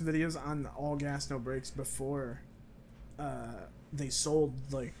his last videos on All Gas No Brakes before they sold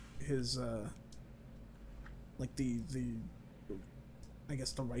like his like the I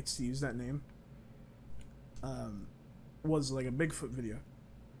guess the rights to use that name was like a Bigfoot video.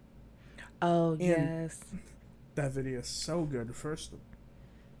 Oh, And yes. that video is so good, first.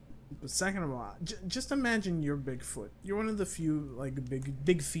 But second of all, just imagine you're Bigfoot. You're one of the few like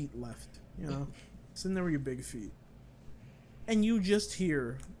big feet left, you know? Sitting there with your big feet. And you just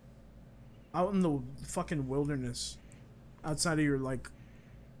hear out in the fucking wilderness outside of your like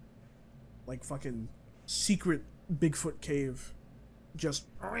fucking secret Bigfoot cave just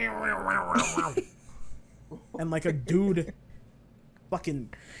and like a dude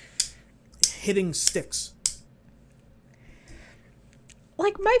fucking hitting sticks.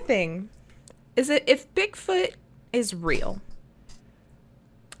 Like, my thing is that if Bigfoot is real,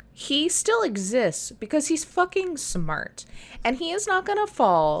 he still exists because he's fucking smart. And he is not gonna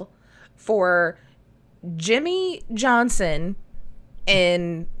fall for Jimmy Johnson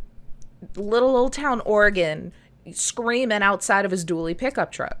in little old town Oregon screaming outside of his dually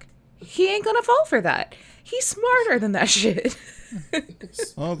pickup truck. He ain't gonna fall for that. He's smarter than that shit.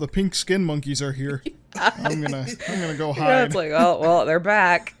 Oh, the pink skin monkeys are here. I'm gonna go Yeah, hide. it's like, oh well, they're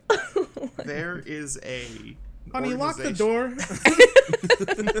back. There is a Honey, lock the door.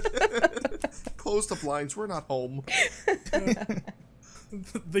 Close the blinds. We're not home.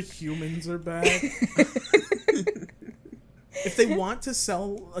 The humans are back. If they want to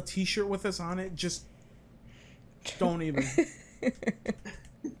sell a t-shirt with us on it, just don't even.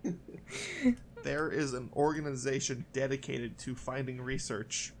 There is an organization dedicated to finding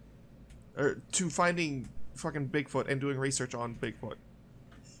research, or to finding fucking Bigfoot and doing research on Bigfoot.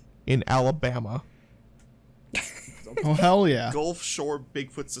 In Alabama. Oh, hell yeah. Gulf Shore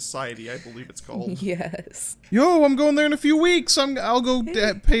Bigfoot Society, I believe it's called. Yes. Yo, I'm going there in a few weeks. I'll go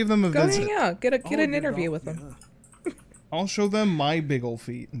pay them a Go visit. hang out. Get Oh, an dude, interview oh, with them. yeah. I'll show them my big old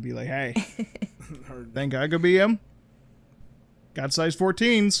feet and be like, hey, Heard think I could be him? Got size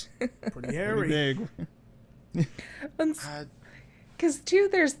 14s. pretty Pretty hairy. big. Because too,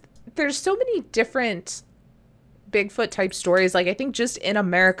 there's so many different Bigfoot type stories. Like, I think just in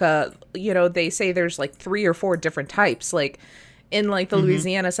America, you know, they say there's like 3 or 4 different types. Like in like the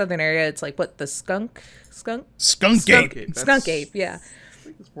Louisiana southern area, it's like what, the skunk Skunk Skunk ape. ape. skunk ape, yeah, I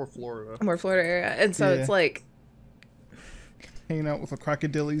think it's more Florida. more Florida area. And so Yeah. it's like, Hanging out with the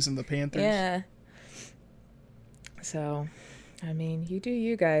crocodilies and the panthers. yeah. So, I mean, you do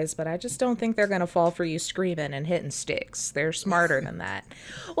you guys, but I just don't think they're gonna fall for you screaming and hitting sticks. They're smarter than that.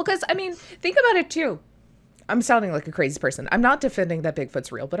 Well, because I mean, think about it too. I'm sounding like a crazy person. I'm not defending that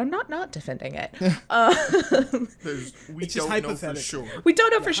Bigfoot's real, but I'm not defending it. We It's just don't know for hypothetical. sure. We don't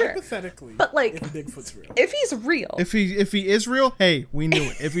know for sure. Hypothetically, But, like, if Bigfoot's real. If he's real, If he is real, hey, we knew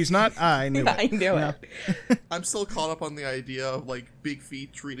it. If he's not, I knew it. I knew Yeah. it. I'm still caught up on the idea of like Big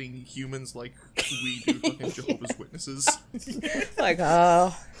Feet treating humans like we do fucking Jehovah's Witnesses. Like,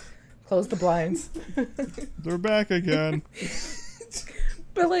 oh, close the blinds. They're back again.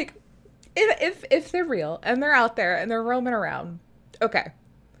 But like, if they're real and they're out there and they're roaming around, okay.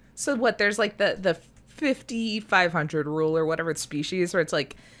 So what? There's like the 5,500 rule or whatever it's species, where it's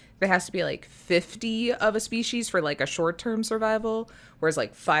like there has to be like 50 of a species for like a short-term survival, whereas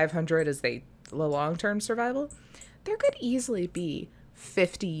like 500 is the long-term survival. There could easily be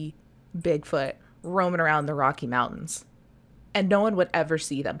 50 Bigfoot roaming around the Rocky Mountains, and no one would ever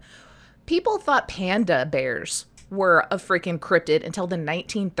see them. People thought panda bears were a freaking cryptid until the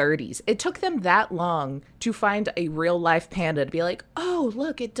 1930s. It took them that long to find a real life panda to be like, oh,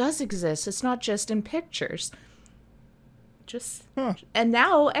 look, it does exist. It's not just in pictures. And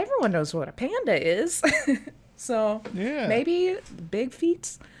now everyone knows what a panda is. So Yeah. maybe big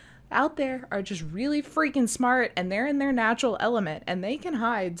feets out there are just really freaking smart and they're in their natural element and they can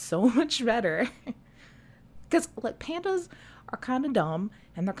hide so much better. Because like pandas are kind of dumb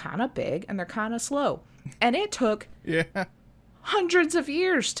and they're kind of big and they're kind of slow. And it took Yeah. hundreds of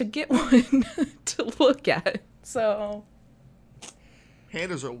years to get one to look at. So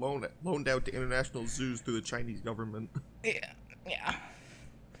Pandas are loaned out to international zoos through the Chinese government. yeah.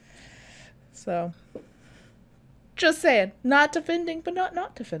 So Just saying. Not defending, but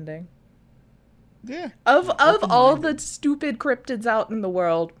not defending. Yeah. Of all the stupid cryptids out in the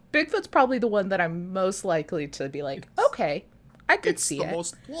world, Bigfoot's probably the one that I'm most likely to be like, okay, I could see it. It's the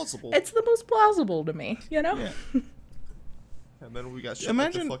most plausible. It's the most plausible to me, you know? Yeah. And then we got shit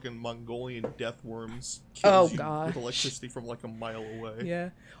Imagine- like the fucking Mongolian death worms. Oh, Kills you gosh. with electricity from like a mile away. Yeah.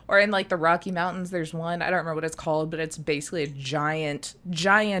 Or in like the Rocky Mountains, there's one, I don't remember what it's called, but it's basically a giant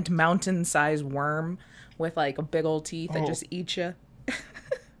mountain-sized worm with like a big old teeth that Oh. just eat you.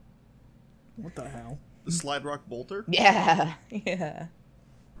 What the hell? The slide rock bolter. Yeah. Yeah.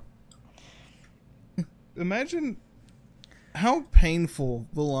 Imagine how painful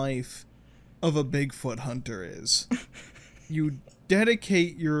the life of a Bigfoot hunter is. You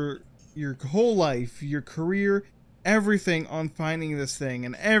dedicate your whole life, your career, everything on finding this thing,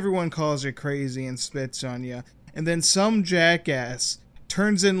 and everyone calls you crazy and spits on you. And then some jackass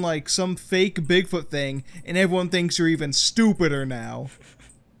turns in like some fake Bigfoot thing, and everyone thinks you're even stupider now.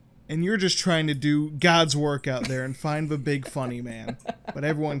 And you're just trying to do God's work out there and find the big funny man. But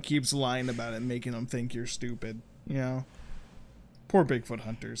everyone keeps lying about it and making them think you're stupid. You know? Poor Bigfoot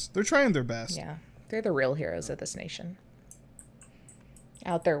hunters. They're trying their best. Yeah. They're the real heroes of this nation.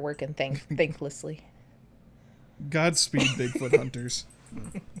 Out there working thanklessly. Godspeed, Bigfoot hunters.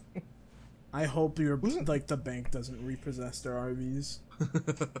 I hope your like the bank doesn't repossess their RVs.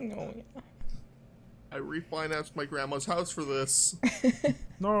 Oh, yeah. I refinanced my grandma's house for this.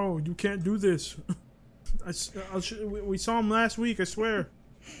 No, you can't do this. We saw him last week, I swear.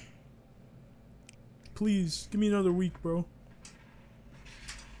 Please, give me another week, bro.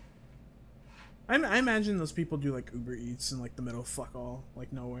 I imagine those people do like Uber Eats in like the middle of fuck all,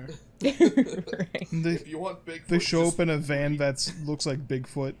 like nowhere. They, If you want Bigfoot, they show just, up in a van that looks like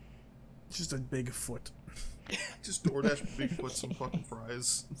Bigfoot. It's just a big foot. just DoorDash Bigfoot some fucking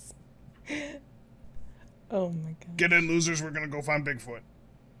fries. Oh my god. Get in, losers. We're gonna go find Bigfoot.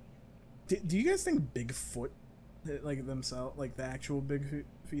 Do you guys think Bigfoot, like themselves, like the actual big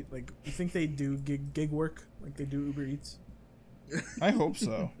feet, like you think they do gig work, like they do Uber Eats? I hope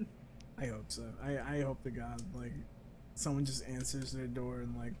so. I hope so. I hope to God, like, someone just answers their door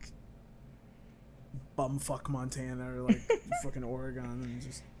in, like, bumfuck Montana or, like, fucking Oregon and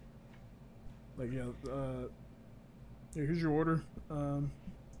just, like, yeah, here's your order. Could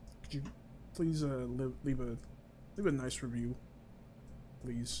you please, leave a nice review,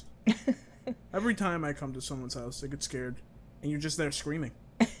 please? Every time I come to someone's house, they get scared, and you're just there screaming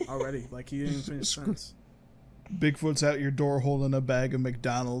already, like, you didn't even finish the sentence. Bigfoot's out your door holding a bag of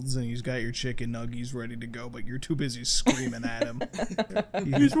McDonald's, and he's got your chicken nuggies ready to go, but you're too busy screaming at him.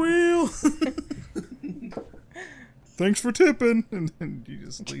 He's real! Thanks for tipping, and then he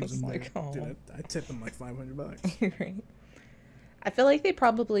just leaves him there. Like, oh. Dude, I tip him like $500. Right. I feel like they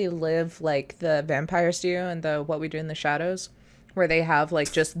probably live like the vampires do and the What We Do in the Shadows, where they have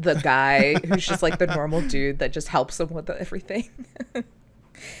like just the guy who's just like the normal dude that just helps them with everything.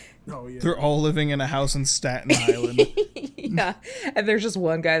 Oh, yeah. They're all living in a house in Staten Island. Yeah. And there's just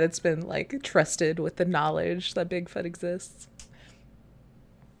one guy that's been like trusted with the knowledge that Bigfoot exists.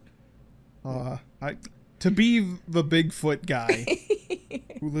 To be the Bigfoot guy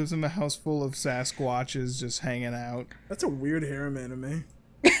who lives in a house full of Sasquatches just hanging out. That's a weird harem anime.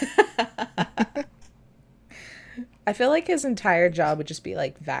 I feel like his entire job would just be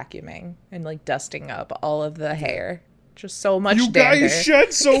like vacuuming and like dusting up all of the hair. Just so much You dander. guys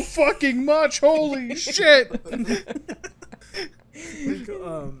shed so fucking much. Holy shit. Like,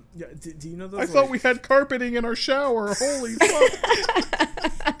 yeah, do you know those? I thought we had carpeting in our shower. Holy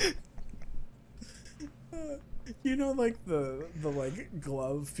fuck. You know, like the like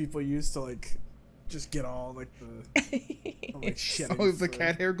glove people use to like just get all like the like shedding Oh, the fur.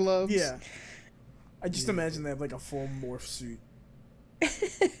 cat hair gloves? Yeah. I just imagine they have like a full morph suit,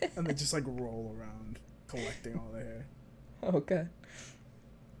 and they just like roll around collecting all the hair. Oh god.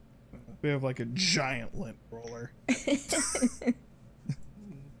 They have like a giant lint roller.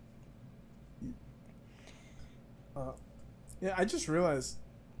 Yeah, I just realized,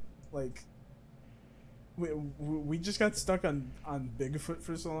 like, we just got stuck on Bigfoot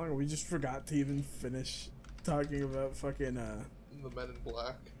for so long, we just forgot to even finish talking about fucking The Men in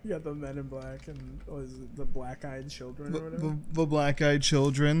Black. yeah, the Men in Black and what is it, the Black-Eyed Children or whatever. The black-eyed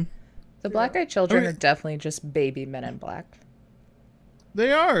children. The black-eyed children Okay. are definitely just baby men in black.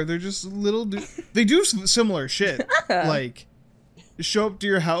 They are. They're just little. They do similar shit. Like, show up to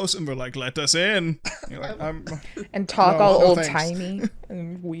your house and they're like, "Let us in." You're like, And talk No, all no old thanks. timey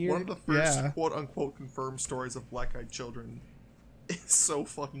and One weird. of the first Yeah. quote-unquote confirmed stories of black-eyed children is so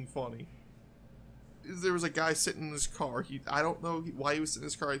fucking funny. there was a guy sitting in his car. I don't know why he was sitting in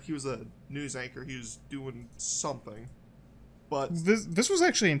his car. He was a news anchor. He was doing something. But this was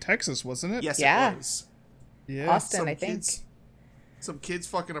actually in Texas, wasn't it? yes, Yeah. it was. Yeah. Austin, I think. Some kids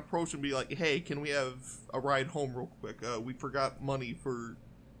fucking approach and be like, "Hey, can we have a ride home real quick? We forgot money for.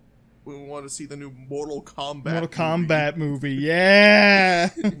 We want to see the new Mortal Kombat movie. Yeah.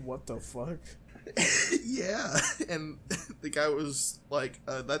 What the fuck? Yeah, and the guy was like,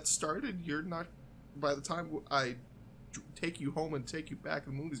 "That started. You're not. By the time I take you home and take you back,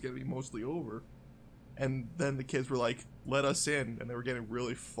 the movie's gonna be mostly over." And then the kids were like, "Let us in," and they were getting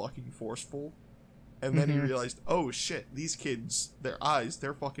really fucking forceful. And then he realized, oh shit, these kids, their eyes,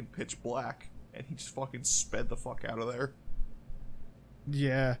 they're fucking pitch black, and he just fucking sped the fuck out of there.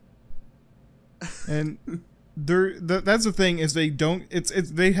 Yeah. And that's the thing is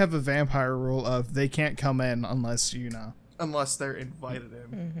they have a vampire rule of they can't come in unless Unless they're invited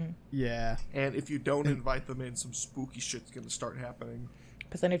in. Mm-hmm. Yeah. And if you don't invite them in, some spooky shit's gonna start happening.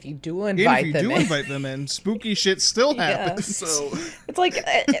 But then if you do invite them in, spooky shit still happens. So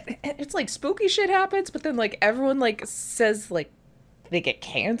it's like spooky shit happens, but then like everyone like says like they get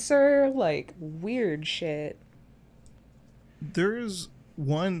cancer, like weird shit. There's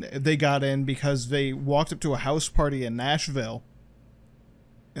one they got in because they walked up to a house party in Nashville.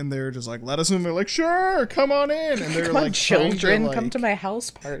 And they're just like, let us in. They're like, sure, come on in. And they're Come like, on, children, like, come to my house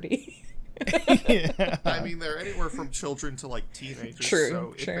party. Yeah. I mean, they're anywhere from children to like teenagers. True,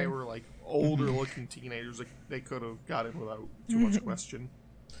 So if they were like older looking teenagers, like, they could have got in without too much question.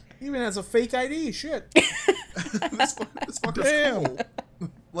 Even as a fake ID, shit. this fucker's Damn. cool.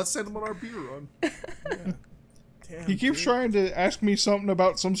 Let's send him on our beer run. Damn, He keeps dude. trying to ask me something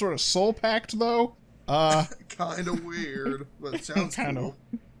about some sort of soul pact, though. Kind of weird, but it sounds Kinda. cool.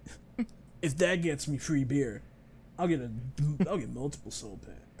 If that gets me free beer, I'll get multiple soul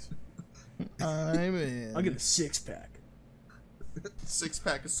packs. I'm in. I'll get a 6-pack.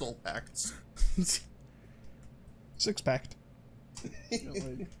 6-pack of soul packs. 6-pack. You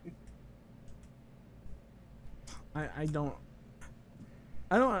know, like, I don't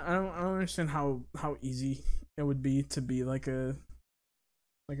understand how easy it would be to be like a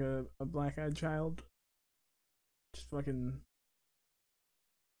black-eyed child. Just fucking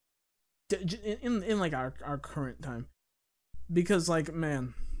in like our current time, because like,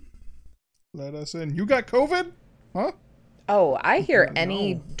 man, Let us in. You got COVID? Huh? Oh, I hear No.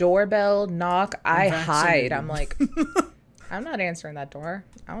 any doorbell knock, I hide. vaccinated. I'm like, I'm not answering that door.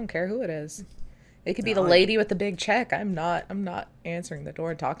 I don't care who it is. It could be No, the lady with the big check. I'm not answering the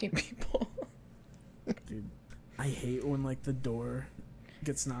door and talking to people. dude, I hate when like the door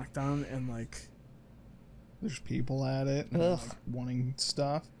gets knocked on and like There's people at it and, Ugh. like, wanting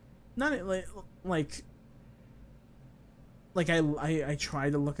stuff. not like I try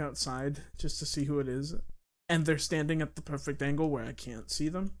to look outside just to see who it is, and they're standing at the perfect angle where I can't see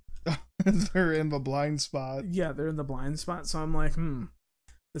them. They're in the blind spot. Yeah, they're in the blind spot, so I'm like,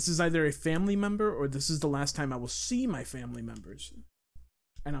 this is either a family member or this is the last time I will see my family members,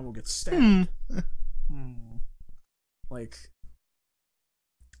 and I will get stabbed. Like,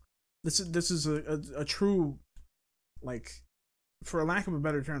 this is a true, like, for a lack of a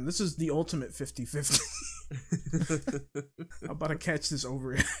better term, this is the ultimate 50-50. I'm about to catch this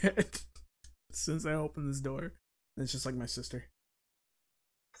overhead since I opened this door. And it's just like my sister.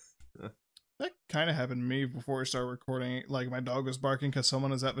 That kind of happened to me before I started recording. Like, my dog was barking because someone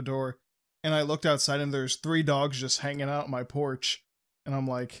was at the door. And I looked outside and there's 3 dogs just hanging out on my porch. And I'm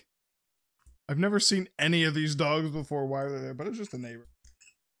like, I've never seen any of these dogs before. Why are they there? But it's just a neighbor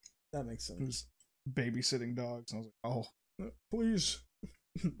That makes sense. who's babysitting dogs. And I was like, oh. Please.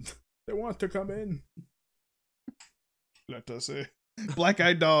 They want to come in. Let us say.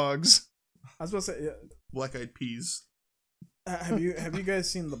 Black-eyed dogs. I was about to say, Black-eyed peas. have you guys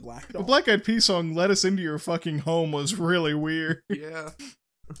seen the Black The Dog? Black-eyed Peas song, Let Us Into Your Fucking Home, was really weird. Yeah.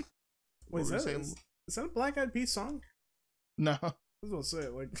 Wait, What were you is saying? that a Black Eyed Peas song? No. I was about to say,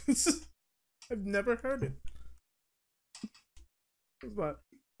 like, I've never heard it. I was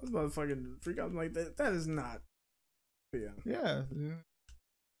about to fucking freak out. I'm like, that is not. But yeah. Yeah.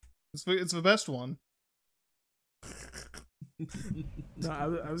 It's the best one. No,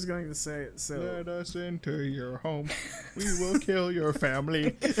 I was going to say, so. Let us into your home. We will kill your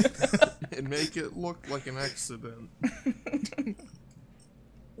family. And make it look like an accident.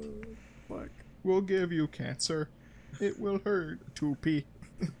 Fuck. We'll give you cancer. It will hurt to pee.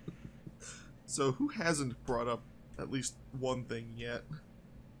 So who hasn't brought up at least one thing yet?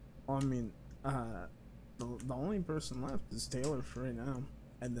 Well, I mean, the only person left is Taylor for right now.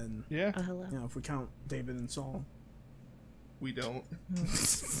 And then, Yeah. Oh, hello. you know, if we count David and Saul, We don't. we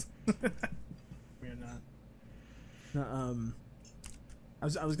are not. No, I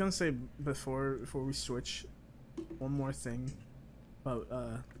was gonna say before we switch, one more thing about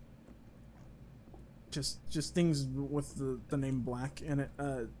just things with the name Black in it.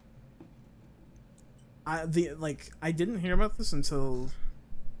 I didn't hear about this until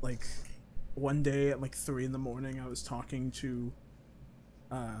like one day at like 3 in the morning. I was talking to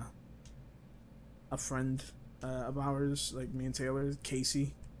a friend of ours, like me and Taylor,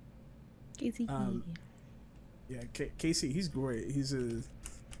 Casey. Casey. Yeah, Casey, he's great. He's a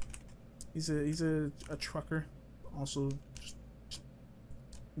trucker, also just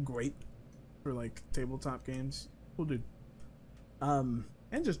great for like tabletop games. Cool dude. And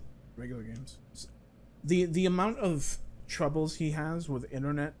just regular games. The amount of troubles he has with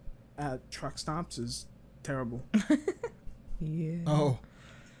internet at truck stops is terrible. Yeah. Oh,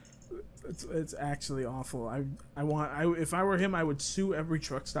 It's actually awful. If I were him, I would sue every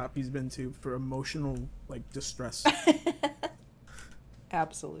truck stop he's been to for emotional like distress.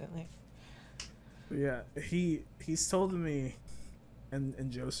 Absolutely. Yeah, he's told me, and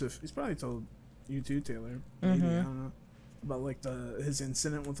Joseph, he's probably told you too, Taylor. Maybe, I don't know, about like his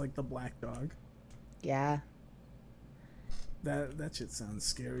incident with like the black dog. Yeah. That shit sounds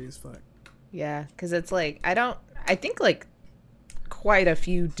scary as fuck. Yeah, because it's like I think like quite a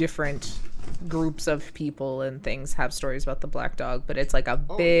few different groups of people and things have stories about the black dog, but it's like a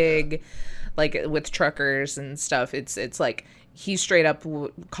big like with truckers and stuff, it's like he straight up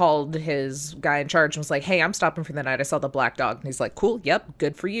called his guy in charge and was like, hey, I'm stopping for the night, I saw the black dog. And he's like, cool, yep,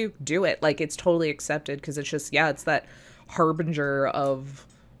 good for you, do it. Like, it's totally accepted because it's just, yeah, it's that harbinger of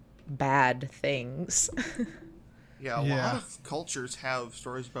bad things. Yeah, a lot of cultures have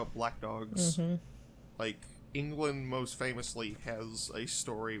stories about black dogs. Like, England most famously has a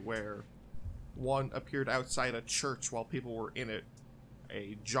story where one appeared outside a church while people were in it.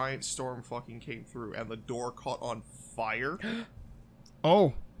 A giant storm fucking came through and the door caught on fire.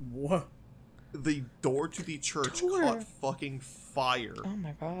 oh, What? The door to the church caught fucking fire. Oh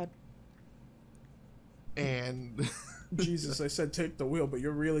my god. And Jesus, I said take the wheel, but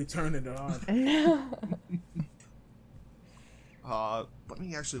you're really turning it on. No. let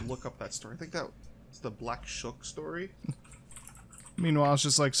me actually look up that story. I think that's the Black Shook story. meanwhile, it's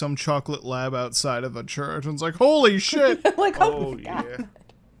just like some chocolate lab outside of a church, and it's like, holy shit! Like, Oh, my God. yeah.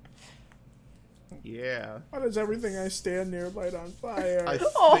 Yeah. Why does everything I stand near light on fire? I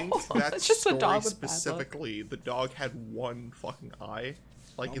think that it's just a story dog with bad luck. specifically, the dog had one fucking eye,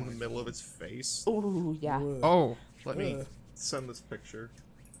 like in the middle of its face. Ooh, yeah. Ugh. Oh, Let me Ugh. send this picture.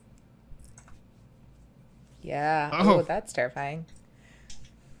 Yeah. Oh. Oh, that's terrifying.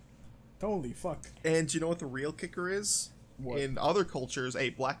 Holy fuck. And do you know what the real kicker is? What? In other cultures, a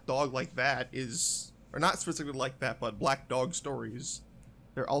black dog like that is, or not specifically like that, but black dog stories,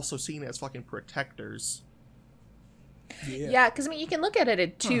 they're also seen as fucking protectors. Yeah, because I mean, you can look at it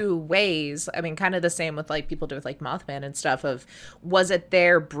in two ways. I mean, kind of the same with like people do with like Mothman and stuff. Of was it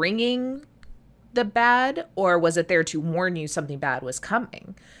there bringing the bad, or was it there to warn you something bad was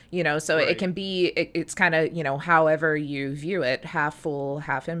coming? You know, so Right. it can be. It's kind of, you know, however you view it, half full,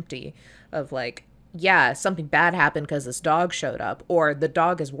 half empty. Of like, yeah, something bad happened because this dog showed up, or the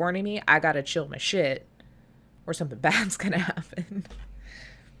dog is warning me I gotta chill my shit, or something bad's gonna happen.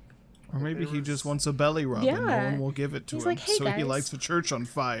 or maybe he just wants a belly rub, and no Yeah. one will give it to He's him, like, "Hey, so he guys." lights the church on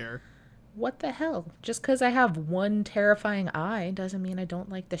fire. What the hell? Just because I have one terrifying eye doesn't mean I don't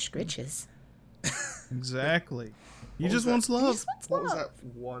like the scritches. Exactly. He What just was wants that? love. What was that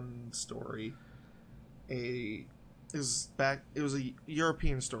one story? It was a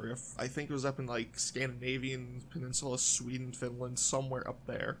European story. I think it was up in like Scandinavian peninsula, Sweden, Finland, somewhere up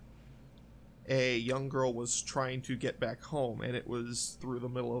there. A young girl was trying to get back home, and it was through the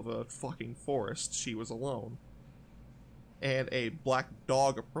middle of a fucking forest. She was alone. And a black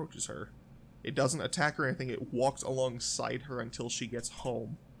dog approaches her. It doesn't attack her or anything, it walks alongside her until she gets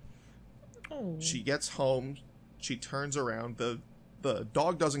home. Oh. She gets home, she turns around, the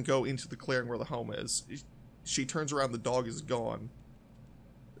dog doesn't go into the clearing where the home is. She turns around, the dog is gone.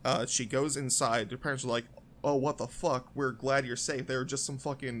 She goes inside, her parents are like, oh, what the fuck, we're glad you're safe. There were just some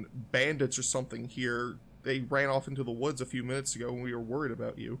fucking bandits or something here. They ran off into the woods a few minutes ago and we were worried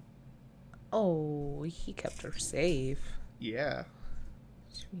about you. Oh, he kept her safe. Yeah.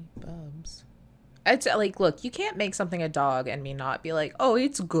 Sweet bubs. It's like, look, you can't make something a dog and me not be like, oh,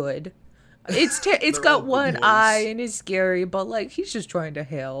 it's good. It's it's They're all got good one boys. eye and it's scary, but like he's just trying to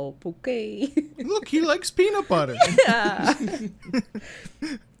help, okay? Look, he likes peanut butter. Yeah.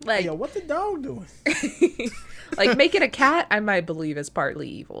 Like, Yo, what the dog doing? like make it a cat, I might believe is partly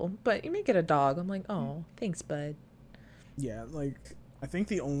evil, but you make it a dog, I'm like, oh, thanks, bud. Yeah, like I think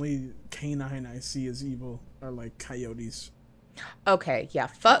the only canine I see as evil are like coyotes. Okay, yeah,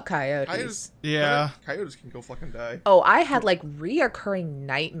 fuck Coyotes, coyotes. Yeah. coyotes can go fucking die. Oh, I had like reoccurring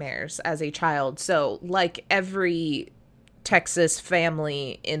nightmares as a child. So, like every Texas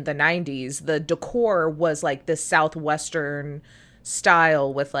family in the 90s, the decor was like this southwestern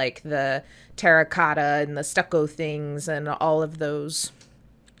style with like the terracotta and the stucco things and all of those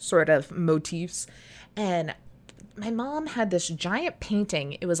sort of motifs. And my mom had this giant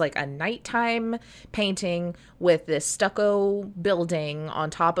painting. It was like a nighttime painting with this stucco building on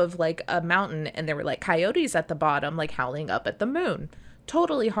top of like a mountain, and there were like coyotes at the bottom, like howling up at the moon.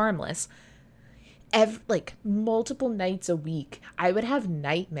 Totally harmless. Like multiple nights a week, I would have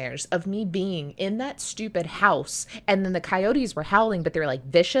nightmares of me being in that stupid house, and then the coyotes were howling, but they were like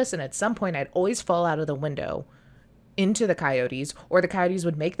vicious, and at some point I'd always fall out of the window into the coyotes, or the coyotes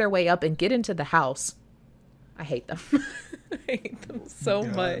would make their way up and get into the house. I hate them. I hate them so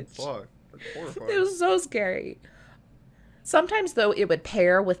much. Fuck. That's horrifying. It was so scary. Sometimes, though, it would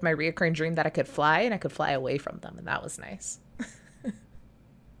pair with my reoccurring dream that I could fly, and I could fly away from them, and that was nice.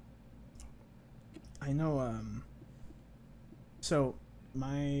 I know, so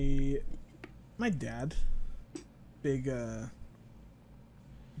my dad, big,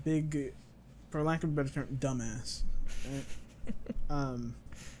 for lack of a better term, dumbass, right?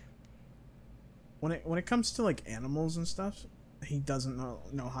 When it comes to like animals and stuff, he doesn't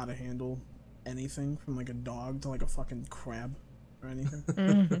know how to handle anything from like a dog to like a fucking crab or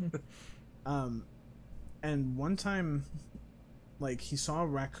anything. And one time, like, he saw a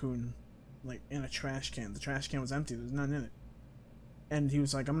raccoon like in a trash can. The trash can was empty. There's none in it. And he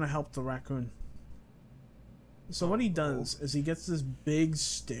was like, I'm gonna help the raccoon. So what he does is he gets this big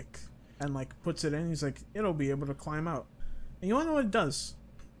stick and like puts it in. He's like, it'll be able to climb out. And you wanna know what it does?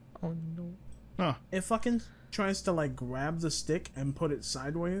 Oh, no. Huh. It fucking tries to like grab the stick and put it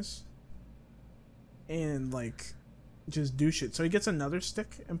sideways and like just do shit. So he gets another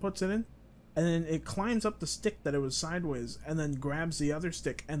stick and puts it in, and then it climbs up the stick that it was sideways and then grabs the other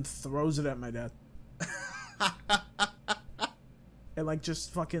stick and throws it at my dad. It like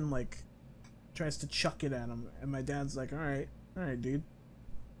just fucking like tries to chuck it at him, and my dad's like, all right, dude,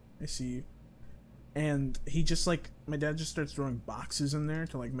 I see you. And he just like, my dad just starts throwing boxes in there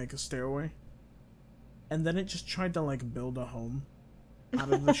to like make a stairway. And then it just tried to like build a home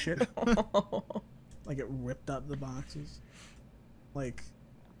out of the shit. Like it ripped up the boxes. Like,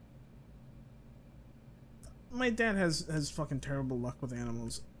 my dad has fucking terrible luck with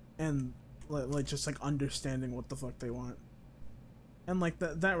animals, and like just like understanding what the fuck they want. And like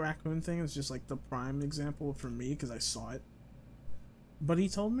that raccoon thing is just like the prime example for me because I saw it. But he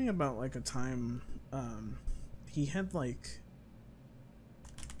told me about like a time he had like,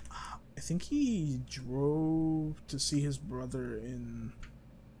 I think he drove to see his brother in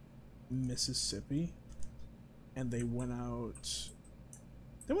Mississippi, and they went north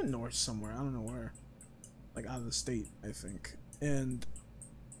somewhere, I don't know where, like out of the state, I think. And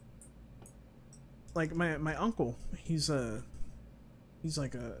like my uncle, he's like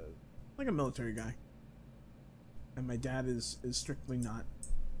a military guy, and my dad is strictly not.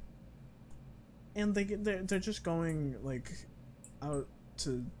 And they're just going like out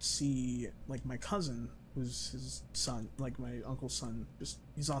to see like my cousin, who's his son, like my uncle's son. Just,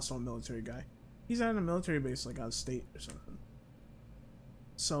 he's also a military guy. He's at a military base like out of state or something.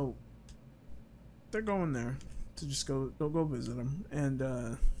 So they're going there to just go visit him,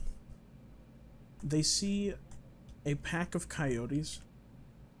 and they see a pack of coyotes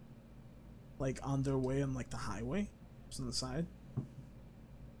like on their way on like the highway, just on the side.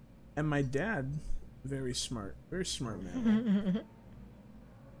 And my dad, very smart man.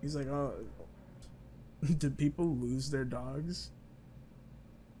 He's like, oh, did people lose their dogs?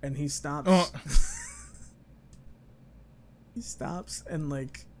 And he stops. Oh. He stops and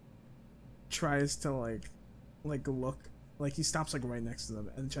like tries to like look, like he stops like right next to them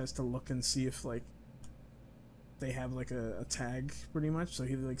and tries to look and see if like they have like a tag, pretty much. So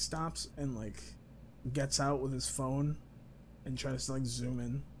he like stops and like gets out with his phone and tries to like zoom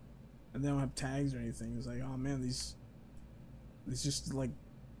in, and they don't have tags or anything. He's like, oh man, these just like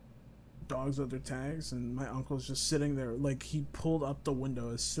dogs with their tags. And my uncle's just sitting there, like he pulled up the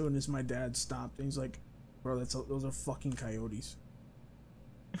window as soon as my dad stopped, and he's like, bro, those are fucking coyotes.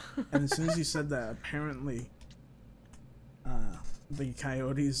 And as soon as he said that, apparently the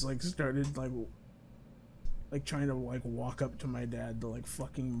coyotes like started like trying to like walk up to my dad to like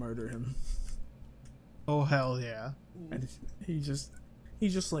fucking murder him. Oh hell yeah. And he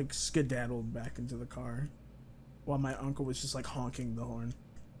just like skedaddled back into the car while my uncle was just like honking the horn.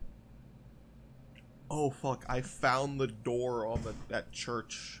 Oh fuck! I found the door on that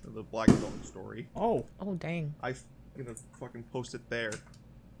church, the Black Dog story. Oh. Oh, dang. I'm gonna fucking post it there.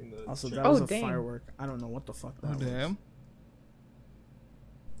 In the Also, chat. that was a dang. firework. I don't know what the fuck that Oh was. damn.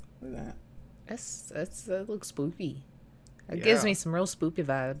 Look at that. That looks spooky. It Yeah. gives me some real spooky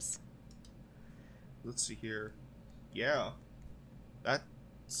vibes. Let's see here. Yeah. Let's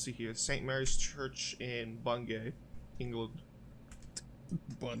see here. St. Mary's Church in Bungay, England.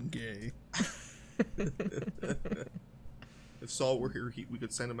 Bungay. If Saul were here, we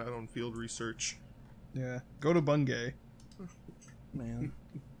could send him out on field research. Yeah. Go to Bungay. Man.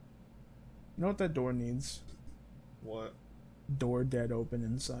 You know what that door needs? What? Door dead open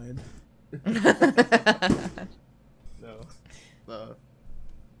inside. No. The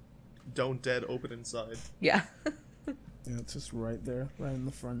don't dead open inside. Yeah. Yeah, it's just right there, right in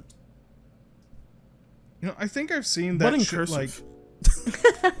the front. You know, I think I've seen But that in shit, like,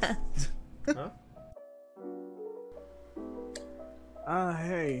 cursive. Huh?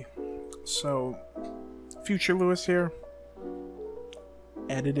 Hey. So, Future Lewis here.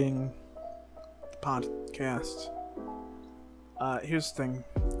 Editing the podcast. Here's the thing.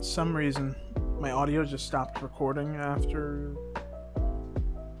 Some reason, my audio just stopped recording after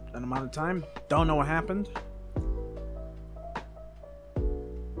an amount of time. Don't know what happened.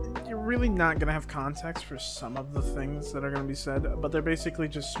 You're really not gonna have context for some of the things that are gonna be said, but they're basically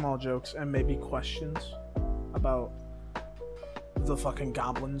just small jokes and maybe questions about the fucking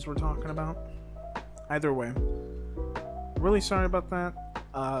goblins we're talking about. Either way, really sorry about that.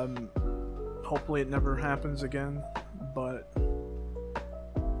 Hopefully it never happens again, but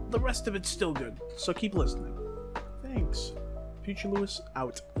the rest of it's still good, so keep listening. Thanks. Future Lewis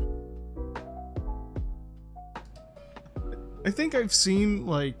out. I think I've seen,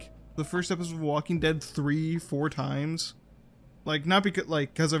 like, the first episode of Walking Dead 3-4 times. Like, not because,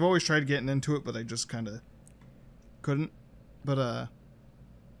 like, because I've always tried getting into it, but I just kind of couldn't. But,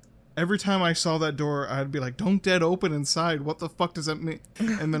 every time I saw that door, I'd be like, don't dead open inside. What the fuck does that mean?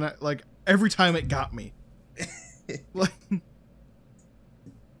 And then, every time it got me. Like...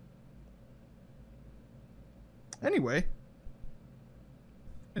 Anyway.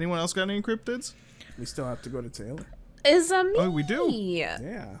 Anyone else got any cryptids? We still have to go to Taylor. Is me. Oh, we do?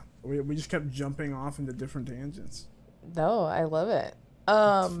 Yeah. We just kept jumping off into different tangents. No, I love it.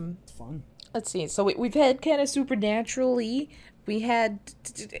 It's fun. Let's see. So we've had kind of supernaturally, we had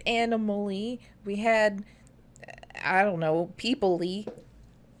animally, we had, I don't know, peoply.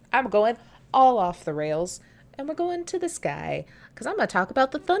 I'm going all off the rails, and we're going to the sky, because I'm going to talk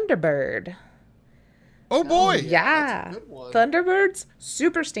about the Thunderbird. Oh boy! Yeah. That's a good one. Thunderbirds,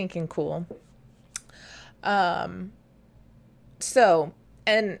 super stinking cool. So,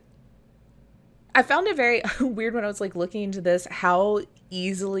 and I found it very weird when I was like looking into this, how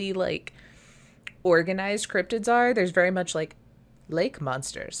easily like organized cryptids are. There's very much like lake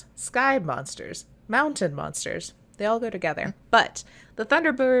monsters, sky monsters, mountain monsters. They all go together. But the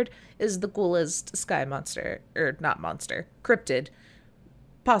Thunderbird is the coolest sky monster, or not monster, cryptid,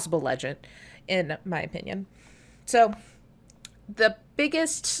 possible legend, in my opinion. So the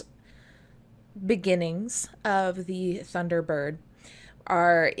biggest beginnings of the Thunderbird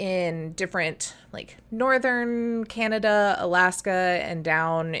are in different, like, northern Canada, Alaska, and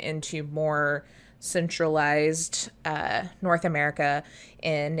down into more centralized North America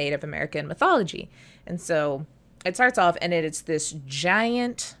in Native American mythology. And so it starts off, and it's this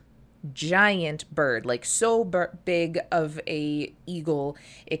giant bird, like so big of a eagle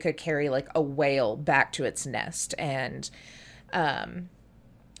it could carry like a whale back to its nest. And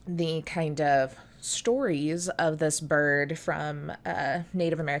the kind of stories of this bird from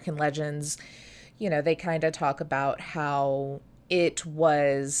Native American legends, you know, they kind of talk about how it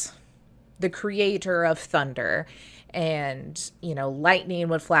was the creator of thunder, and, you know, lightning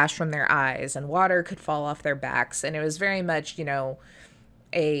would flash from their eyes and water could fall off their backs. And it was very much, you know,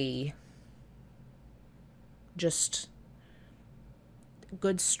 a just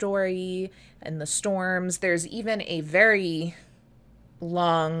good story. And the storms, there's even a very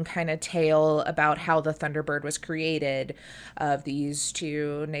long kind of tale about how the Thunderbird was created, of these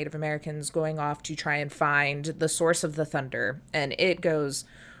two Native Americans going off to try and find the source of the thunder. And it goes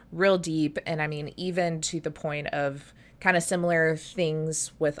real deep, and I mean, even to the point of kind of similar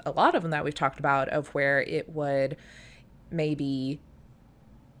things with a lot of them that we've talked about, of where it would maybe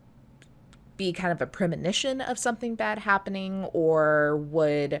be kind of a premonition of something bad happening, or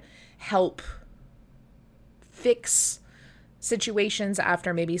would help fix situations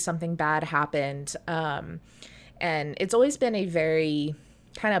after maybe something bad happened. And it's always been a very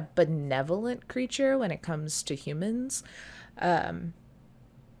kind of benevolent creature when it comes to humans.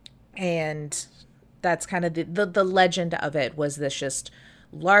 And that's kind of the legend of it, was this just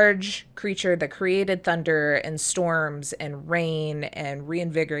large creature that created thunder and storms and rain and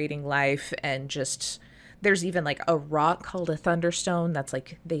reinvigorating life. And just, there's even like a rock called a thunderstone that's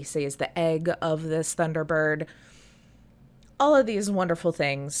like, they say, is the egg of this thunderbird. All of these wonderful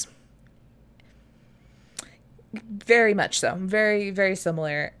things. Very much so. Very, very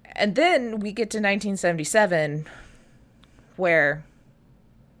similar. And then we get to 1977, where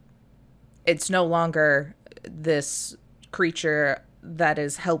it's no longer this creature that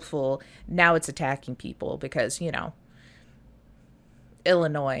is helpful. Now it's attacking people because, you know,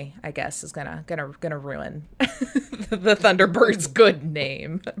 Illinois, I guess, is gonna ruin the Thunderbird's good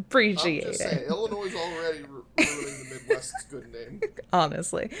name. Appreciate I'm just it. saying, Illinois is already ruining the Midwest's good name.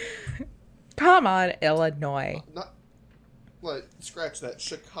 Honestly, come on, Illinois. Not like scratch that.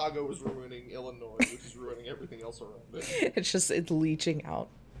 Chicago is ruining Illinois, which is ruining everything else around it. It's leaching out.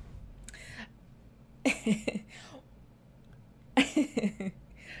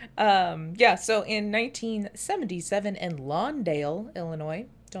 Yeah, so in 1977 in Lawndale, Illinois,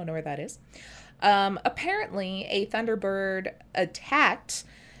 don't know where that is, apparently a thunderbird attacked,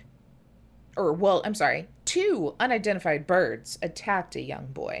 two unidentified birds attacked a young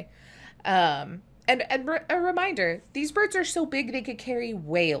boy. And a reminder, these birds are so big they could carry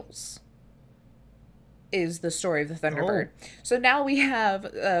whales, is the story of the thunderbird. Oh. So now we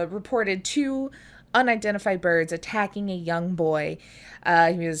have reported two unidentified birds attacking a young boy.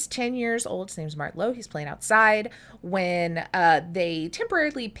 He was 10 years old. His name's Mark Lowe. He's playing outside when they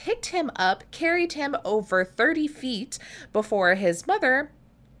temporarily picked him up, carried him over 30 feet before his mother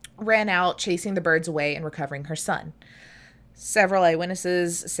ran out chasing the birds away and recovering her son. Several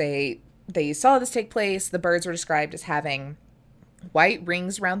eyewitnesses say they saw this take place. The birds were described as having white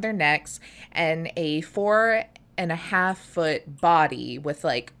rings around their necks and a 4.5 foot body with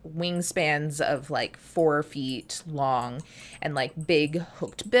like wingspans of like 4 feet long and like big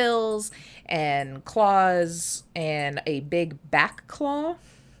hooked bills and claws and a big back claw,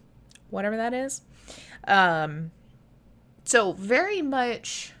 whatever that is. So very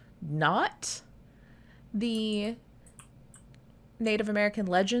much not the Native American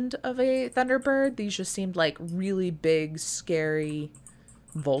legend of a thunderbird. These just seemed like really big, scary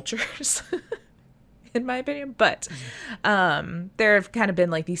vultures. In my opinion, but there have kind of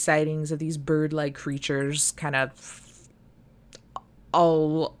been like these sightings of these bird-like creatures kind of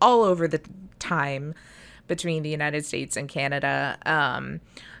all over the time between the United States and Canada.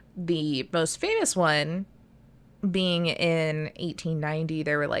 The most famous one being in 1890,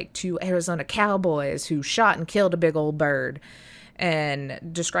 there were like two Arizona cowboys who shot and killed a big old bird,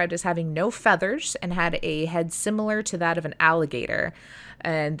 and described as having no feathers and had a head similar to that of an alligator.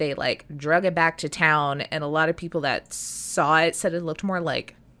 And they like drug it back to town, and a lot of people that saw it said it looked more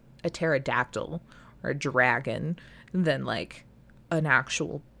like a pterodactyl or a dragon than like an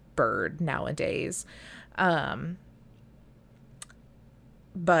actual bird nowadays. But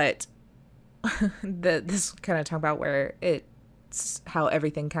this kind of talk about where it's how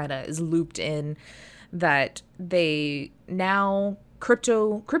everything kind of is looped in, that they now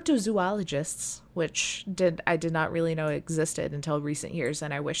cryptozoologists, which I did not really know existed until recent years,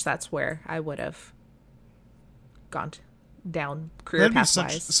 and I wish that's where I would have gone down career path-wise.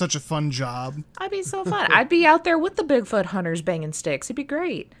 That'd be such a fun job. I'd be so fun. I'd be out there with the Bigfoot hunters banging sticks. It'd be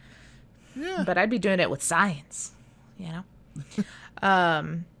great. Yeah. But I'd be doing it with science, you know?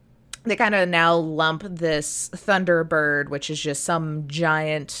 They kind of now lump this thunderbird, which is just some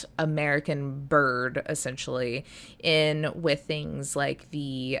giant American bird, essentially, in with things like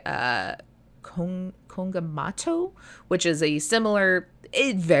the Kongamato, which is a similar,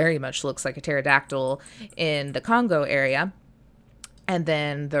 it very much looks like a pterodactyl in the Congo area. And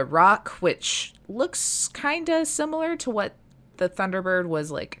then the rock, which looks kind of similar to what the thunderbird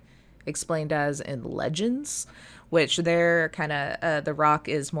was like explained as in legends, which they're kind of, the rock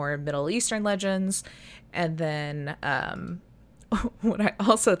is more Middle Eastern legends. And then what I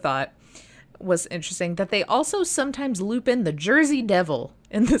also thought was interesting, that they also sometimes loop in the Jersey Devil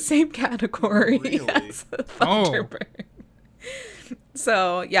in the same category as the thunderbird. Oh.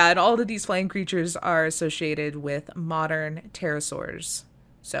 So, yeah, and all of these flying creatures are associated with modern pterosaurs.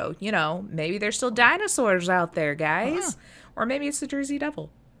 So, you know, maybe there's still dinosaurs out there, guys. Or maybe it's the Jersey Devil.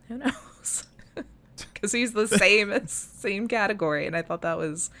 Who knows? Because he's the same category, and I thought that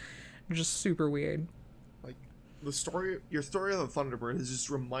was just super weird. Like your story of the Thunderbird has just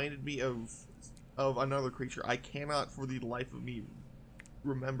reminded me of another creature. I cannot for the life of me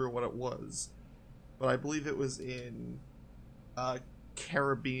remember what it was, but I believe it was in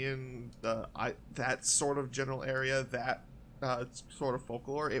Caribbean, that sort of general area, that sort of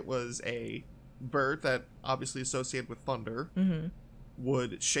folklore. It was a bird that obviously associated with thunder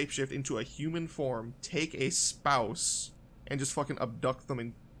would shapeshift into a human form, take a spouse, and just fucking abduct them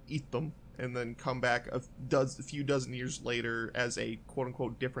and eat them, and then come back a few dozen years later as a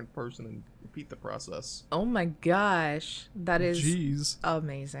quote-unquote different person and repeat the process. Oh my gosh. That is Jeez.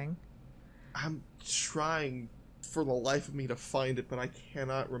 amazing. I'm trying for the life of me to find it, but I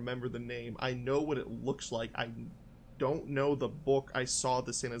cannot remember the name. I know what it looks like. I don't know the book I saw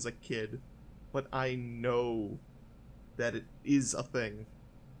this in as a kid, but I know that it is a thing.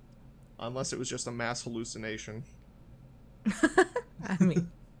 Unless it was just a mass hallucination. I mean,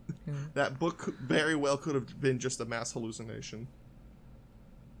 That book very well could have been just a mass hallucination.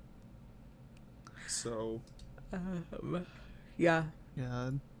 So, yeah,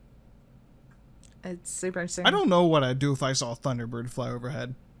 God. it's super interesting. I don't know what I'd do if I saw a thunderbird fly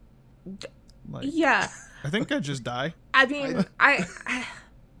overhead. Like, Yeah, I think I'd just die. I mean, I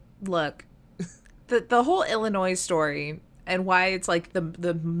look, the whole Illinois story and why it's like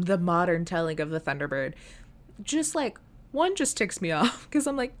the modern telling of the Thunderbird, just like one just ticks me off because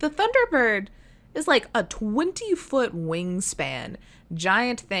I'm like, the Thunderbird is like a 20-foot wingspan,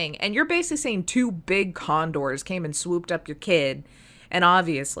 giant thing, and you're basically saying two big condors came and swooped up your kid, and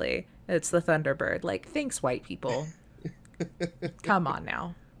obviously it's the Thunderbird. Like, thanks, white people. Come on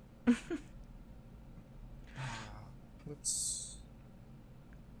now. let's...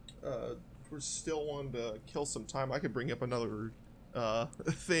 we're still wanting to kill some time. I could bring up another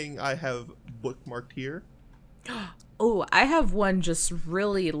thing I have bookmarked here. Oh, I have one just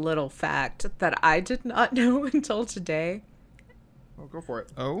really little fact that I did not know until today. Oh, go for it.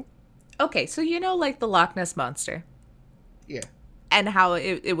 Oh? Okay, so you know, like the Loch Ness Monster Yeah. and how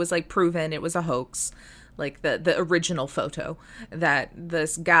it was like proven it was a hoax, like the original photo that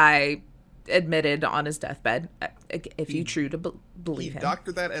this guy admitted on his deathbed, if you true to believe He him.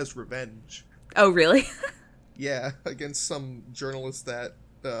 doctored that as revenge. Oh, really? Yeah, against some journalist that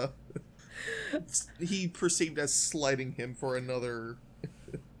he perceived as slighting him for another.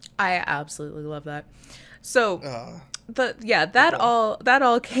 I absolutely love that. So that okay.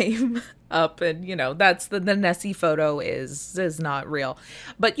 all came up, and you know that's the Nessie photo is not real,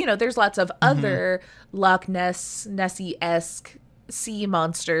 but you know there's lots of other Loch Ness Nessie-esque sea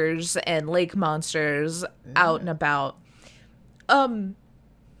monsters and lake monsters out and about. Like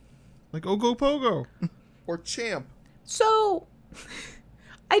Ogopogo. Or Champ. So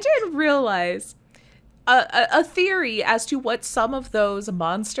I did realize a theory as to what some of those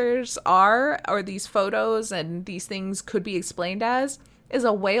monsters are, or these photos and these things could be explained as, is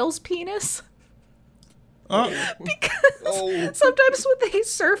a whale's penis. Because sometimes when they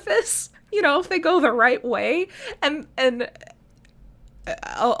surface, you know, if they go the right way, and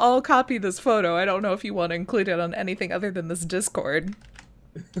I'll copy this photo. I don't know if you want to include it on anything other than this Discord,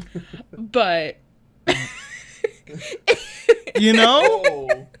 but You know?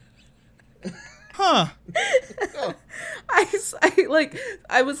 Oh. Huh.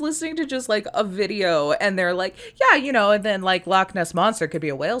 I was listening to just like a video and they're like, yeah, you know, and then like Loch Ness Monster could be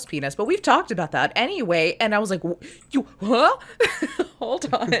a whale's penis, but we've talked about that anyway. And I was like, you, huh?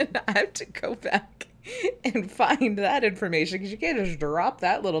 Hold on. I have to go back and find that information because you can't just drop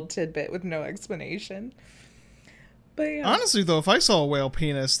that little tidbit with no explanation. But yeah. Honestly, though, if I saw a whale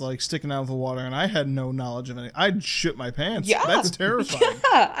penis like sticking out of the water and I had no knowledge of it, I'd shit my pants. Yeah. That's terrifying.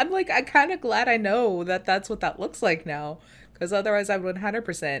 Yeah. I'm like, I'm kind of glad I know that that's what that looks like now, because otherwise I would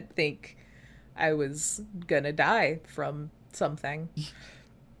 100% think I was gonna die from something.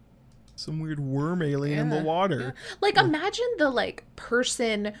 Some weird worm alien in the water. Yeah. Like, imagine the like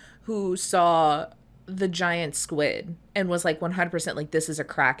person who saw the giant squid and was like 100% like, this is a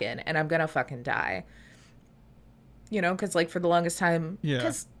kraken and I'm gonna fucking die. You know, because like for the longest time, Yeah.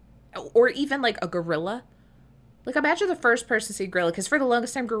 Or even like a gorilla. Like, imagine the first person to see a gorilla, because for the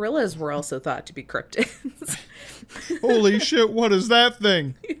longest time, gorillas were also thought to be cryptids. Holy shit, what is that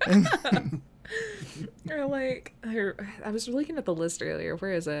thing? Or like, I was looking at the list earlier.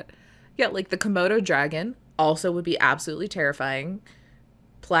 Where is it? Yeah, like the Komodo dragon also would be absolutely terrifying.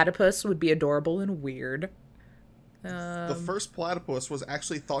 Platypus would be adorable and weird. The first platypus was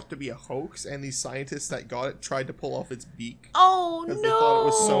actually thought to be a hoax, and these scientists that got it tried to pull off its beak. Oh no! Because they thought it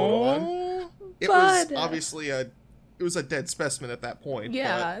was sewn on. It But- was obviously it was a dead specimen at that point.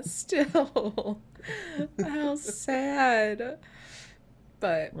 Yeah, still. How sad.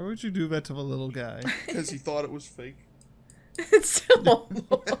 But Why would you do that to a little guy? Because he thought it was fake. it's still.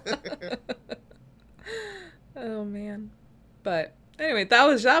 Oh man. But anyway, that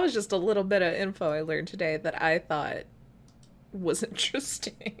was just a little bit of info I learned today that I thought was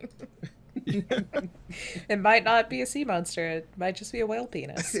interesting. It might not be a sea monster. It might just be a whale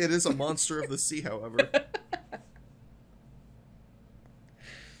penis. It is a monster of the sea, however.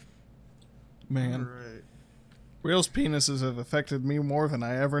 Man, Right. whales' penises have affected me more than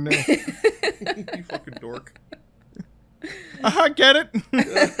I ever knew. You fucking dork. Get it?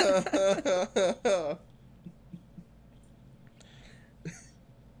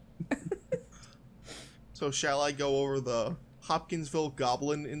 So shall I go over the Hopkinsville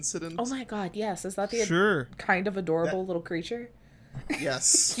Goblin incident? Oh my god, yes. Is that the Sure. kind of adorable little creature?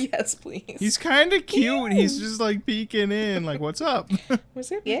 Yes. Yes, please. He's kind of cute. He's just like peeking in, like, what's up?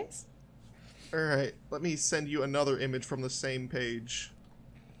 Was it? Yes. Alright, let me send you another image from the same page.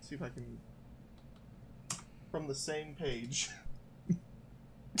 See if I can... From the same page.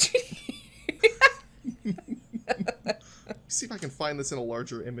 See if I can find this in a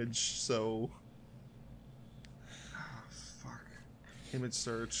larger image, so... Oh, fuck. Image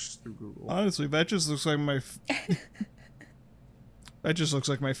search through Google. Honestly, that just looks like my... That just looks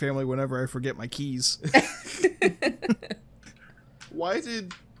like my family whenever I forget my keys. Why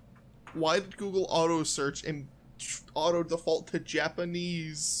did Google auto search and auto default to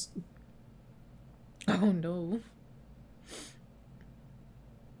Japanese? Oh no.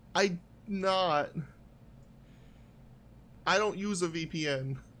 I don't use a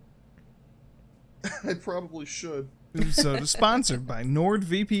VPN. I probably should. So, sponsored by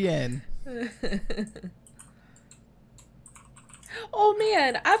NordVPN. Oh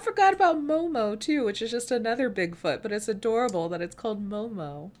man, I forgot about Momo too, which is just another Bigfoot, but it's adorable that it's called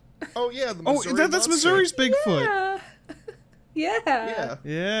Momo. Oh yeah, the Oh, Missouri that's monster. Missouri's Bigfoot. Yeah. Yeah. Yeah.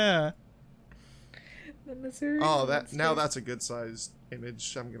 Yeah. The Missouri Oh, monster. now that's a good sized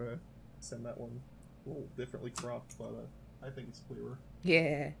image. I'm gonna send that one a little differently cropped, but I think it's clearer.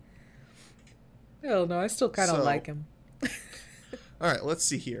 Yeah. Hell no, I still kind of So- like him. All right, let's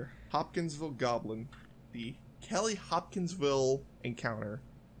see here. Hopkinsville Goblin, the Kelly Hopkinsville encounter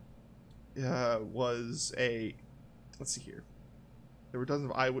was a. Let's see here. There were dozens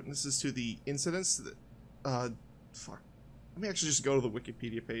of eyewitnesses to the incidents. Fuck. Let me actually just go to the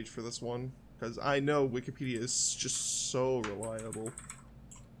Wikipedia page for this one, because I know Wikipedia is just so reliable.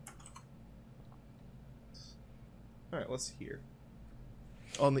 Alright, let's see here.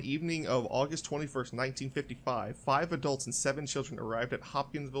 On the evening of August 21st, 1955, 5 adults and 7 children arrived at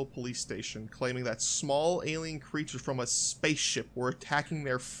Hopkinsville Police Station, claiming that small alien creatures from a spaceship were attacking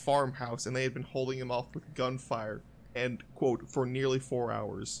their farmhouse and they had been holding them off with gunfire, and, quote, for nearly 4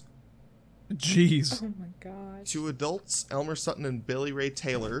 hours. Jeez. Oh my gosh. 2 adults, Elmer Sutton and Billy Ray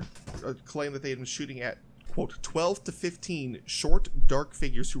Taylor, claimed that they had been shooting at, quote, 12 to 15 short, dark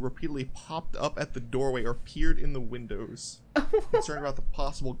figures who repeatedly popped up at the doorway or peered in the windows. Concerned about the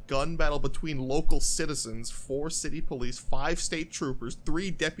possible gun battle between local citizens, 4 city police, 5 state troopers,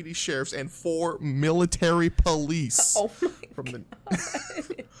 3 deputy sheriffs, and 4 military police. Oh my From the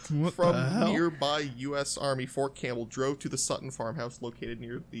What from the hell? nearby U.S. Army Fort Campbell drove to the Sutton farmhouse located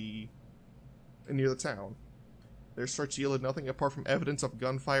near the town. Their search yielded nothing apart from evidence of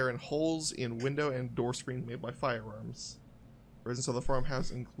gunfire and holes in window and door screens made by firearms. Residents of the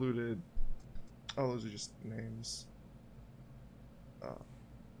farmhouse included... Oh, those are just names.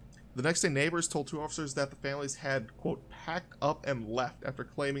 The next day, neighbors told 2 officers that the families had, quote, packed up and left after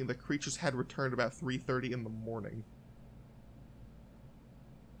claiming the creatures had returned about 3:30 in the morning.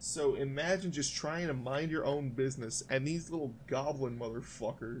 So imagine just trying to mind your own business, and these little goblin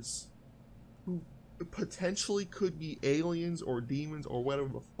motherfuckers, who potentially could be aliens or demons or whatever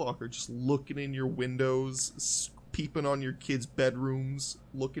the fuck, are just looking in your windows, peeping on your kids' bedrooms,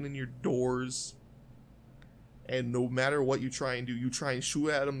 looking in your doors. And no matter what you try and do, you try and shoot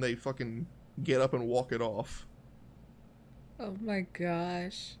at them, they fucking get up and walk it off. Oh my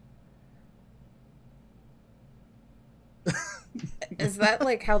gosh. Is that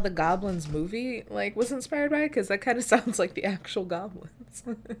like how the Goblins movie like was inspired by? Because that kind of sounds like the actual goblins.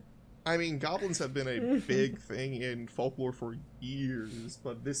 I mean, goblins have been a big thing in folklore for years,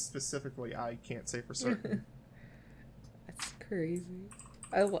 but this specifically, I can't say for certain. That's crazy.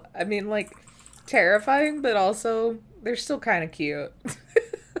 I mean, like, terrifying, but also they're still kind of cute.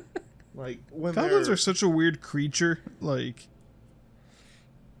 Like, when Goblins they're... are such a weird creature. Like,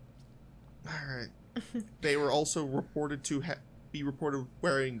 Alright. They were also reported to be reported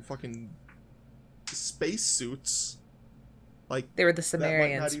wearing fucking space suits. Like, They were the that might not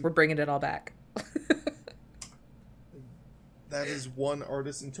Sumerians. even- We're bringing it all back. that is one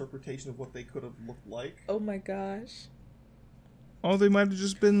artist's interpretation of what they could have looked like. Oh my gosh. oh, they might have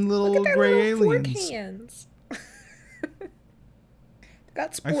just been Look little at their gray little fork aliens. hands. Got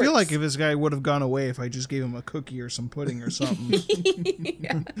I sports. feel like if this guy would have gone away if I just gave him a cookie or some pudding or something.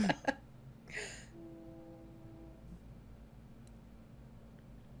 Yeah.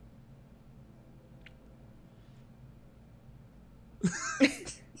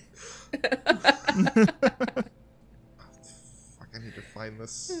 Fuck, I need to find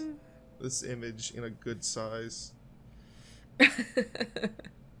this image in a good size.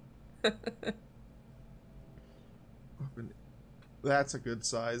 That's a good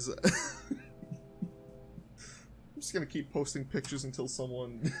size. I'm just gonna keep posting pictures until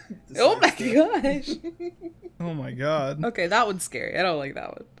someone Oh my decides to- gosh. Oh my god. Okay, that one's scary. I don't like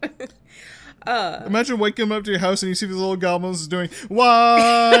that one. Imagine waking up to your house and you see these little goblins doing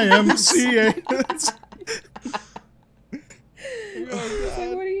YMCA. It's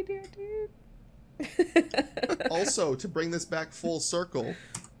like, what are you doing, dude? Also, to bring this back full circle,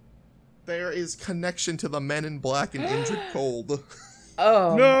 there is connection to the Men in Black and Injured Cold.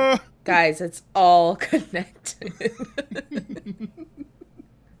 Oh, No. guys, it's all connected.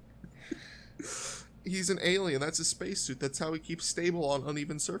 He's an alien. That's his spacesuit. That's how he keeps stable on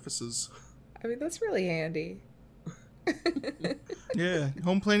uneven surfaces. I mean, that's really handy. Yeah,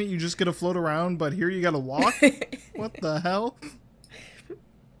 home planet you just get to float around, but here you gotta walk? What the hell?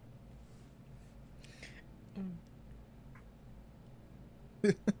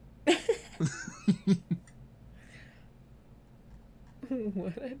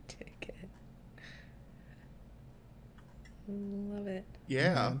 What a ticket. Love it.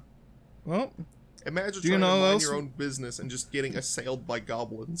 Yeah. Well, Imagine Do you trying to know mind else- your own business and just getting assailed by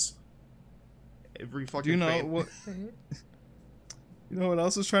goblins. Every fucking do you know fan- what? You know what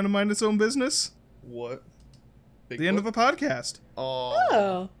else is trying to mind its own business? What? The end of a podcast.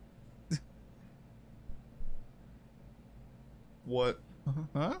 Oh. Oh. What?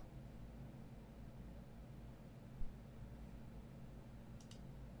 Huh?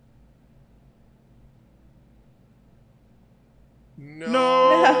 No.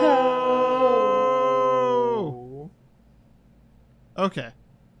 No. Okay.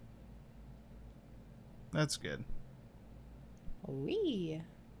 That's good. Wee.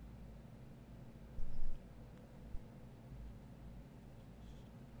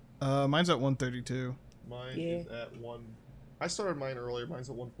 Mine's at 132. Mine Yeah. is at 1. I started mine earlier. Mine's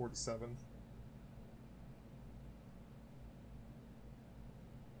at 147.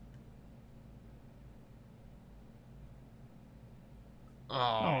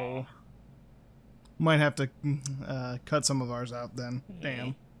 Oh. Might have to cut some of ours out then.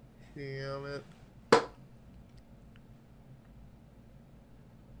 Damn. Damn it.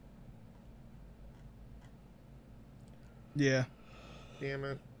 Yeah. Damn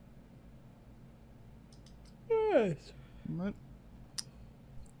it. Yes. What?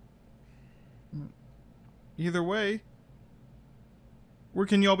 Either way, where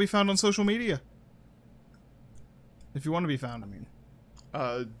can y'all be found on social media? If you want to be found, I mean.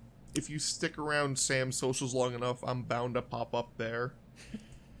 If you stick around Sam's socials long enough, I'm bound to pop up there.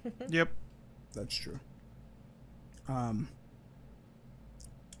 Yep. That's true. What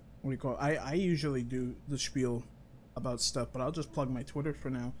do you call it? I usually do the spiel about stuff, but I'll just plug my Twitter for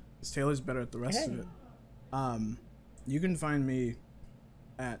now, because Taylor's better at the rest of it. You can find me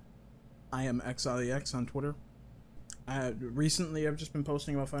at IamXLEX on Twitter. Recently, I've just been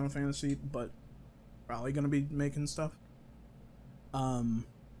posting about Final Fantasy, but probably gonna be making stuff.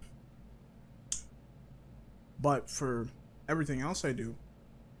 But for everything else I do,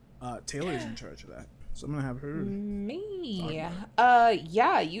 Taylor's in charge of that, so I'm gonna have her. Me.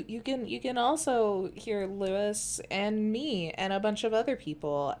 Yeah, you can also hear Lewis and me and a bunch of other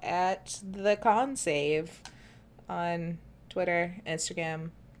people at the Con Save on Twitter, Instagram,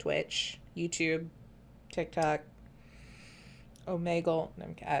 Twitch, YouTube, TikTok, Omegle.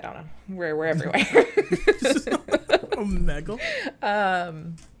 I don't know. We're everywhere. Omega.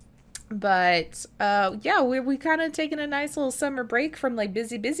 But yeah, we kind of taking a nice little summer break from like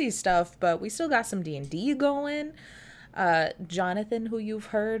busy stuff, but we still got some D&D going. Jonathan, who you've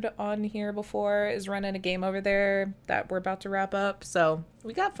heard on here before, is running a game over there that we're about to wrap up. So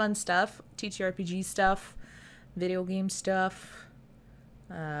we got fun stuff, TTRPG stuff, video game stuff.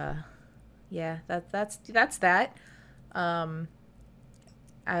 Yeah, that's that.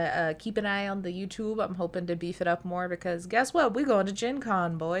 Keep an eye on the YouTube. I'm hoping to beef it up more because guess what? We're going to Gen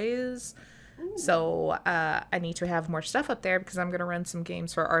Con, boys. Ooh. So I need to have more stuff up there because I'm going to run some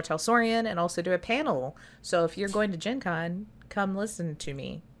games for Artel Saurian and also do a panel. So if you're going to Gen Con, come listen to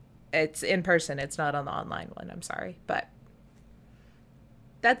me. It's in person. It's not on the online one. I'm sorry. But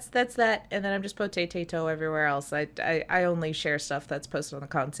that's that. And then I'm just potato everywhere else. I only share stuff that's posted on the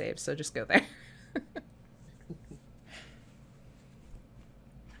Con Save. So just go there.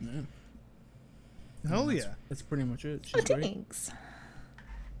 Yeah. Hell yeah. That's pretty much it. Oh, She's great. thanks.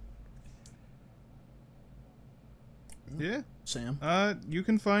 Yeah. Sam. You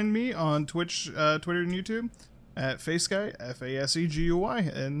can find me on Twitch, Twitter, and YouTube at FaceGuy,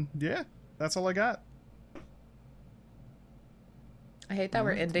 FaseGuy, and yeah, that's all I got. I hate that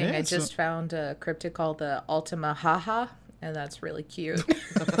we're ending. Yeah, I just found a cryptid called the Ultima Haha, and that's really cute.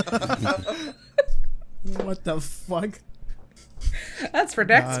 What the fuck? That's for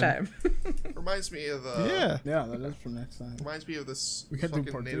next God. time. Reminds me of Yeah. Yeah, that is for next time. Reminds me of this We could do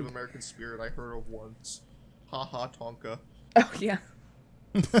fucking part Native 2. American spirit I heard of once. Ha ha Tonka. Oh, yeah.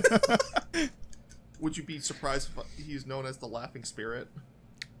 Would you be surprised if he's known as the laughing spirit?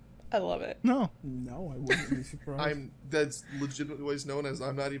 I love it. No. No, I wouldn't be surprised. That's legitimately what he's known as.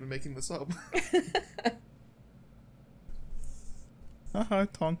 I'm not even making this up. Haha,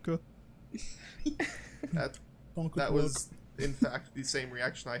 Tonka. That Bonka that Plug. was in fact the same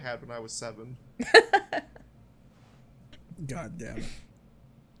reaction I had when I was 7. God damn it.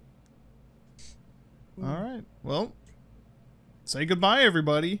 All right. Well, say goodbye,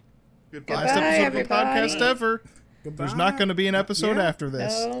 everybody. Goodbye. Last Goodbye, episode of the everybody. podcast ever. Goodbye. There's not going to be an episode Yeah. after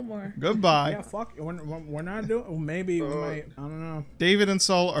this. No more. Goodbye. Yeah, fuck. We're not doing. Maybe we might. I don't know. David and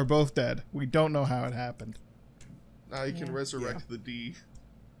Saul are both dead. We don't know how it happened. Now you can resurrect the D.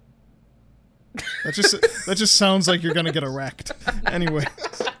 That just sounds like you're going to get erect. Anyway.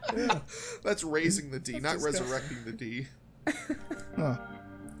 That's raising the D, not disgusting. resurrecting the D. Oh.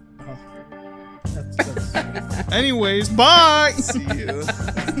 That's Anyways, bye. See ya.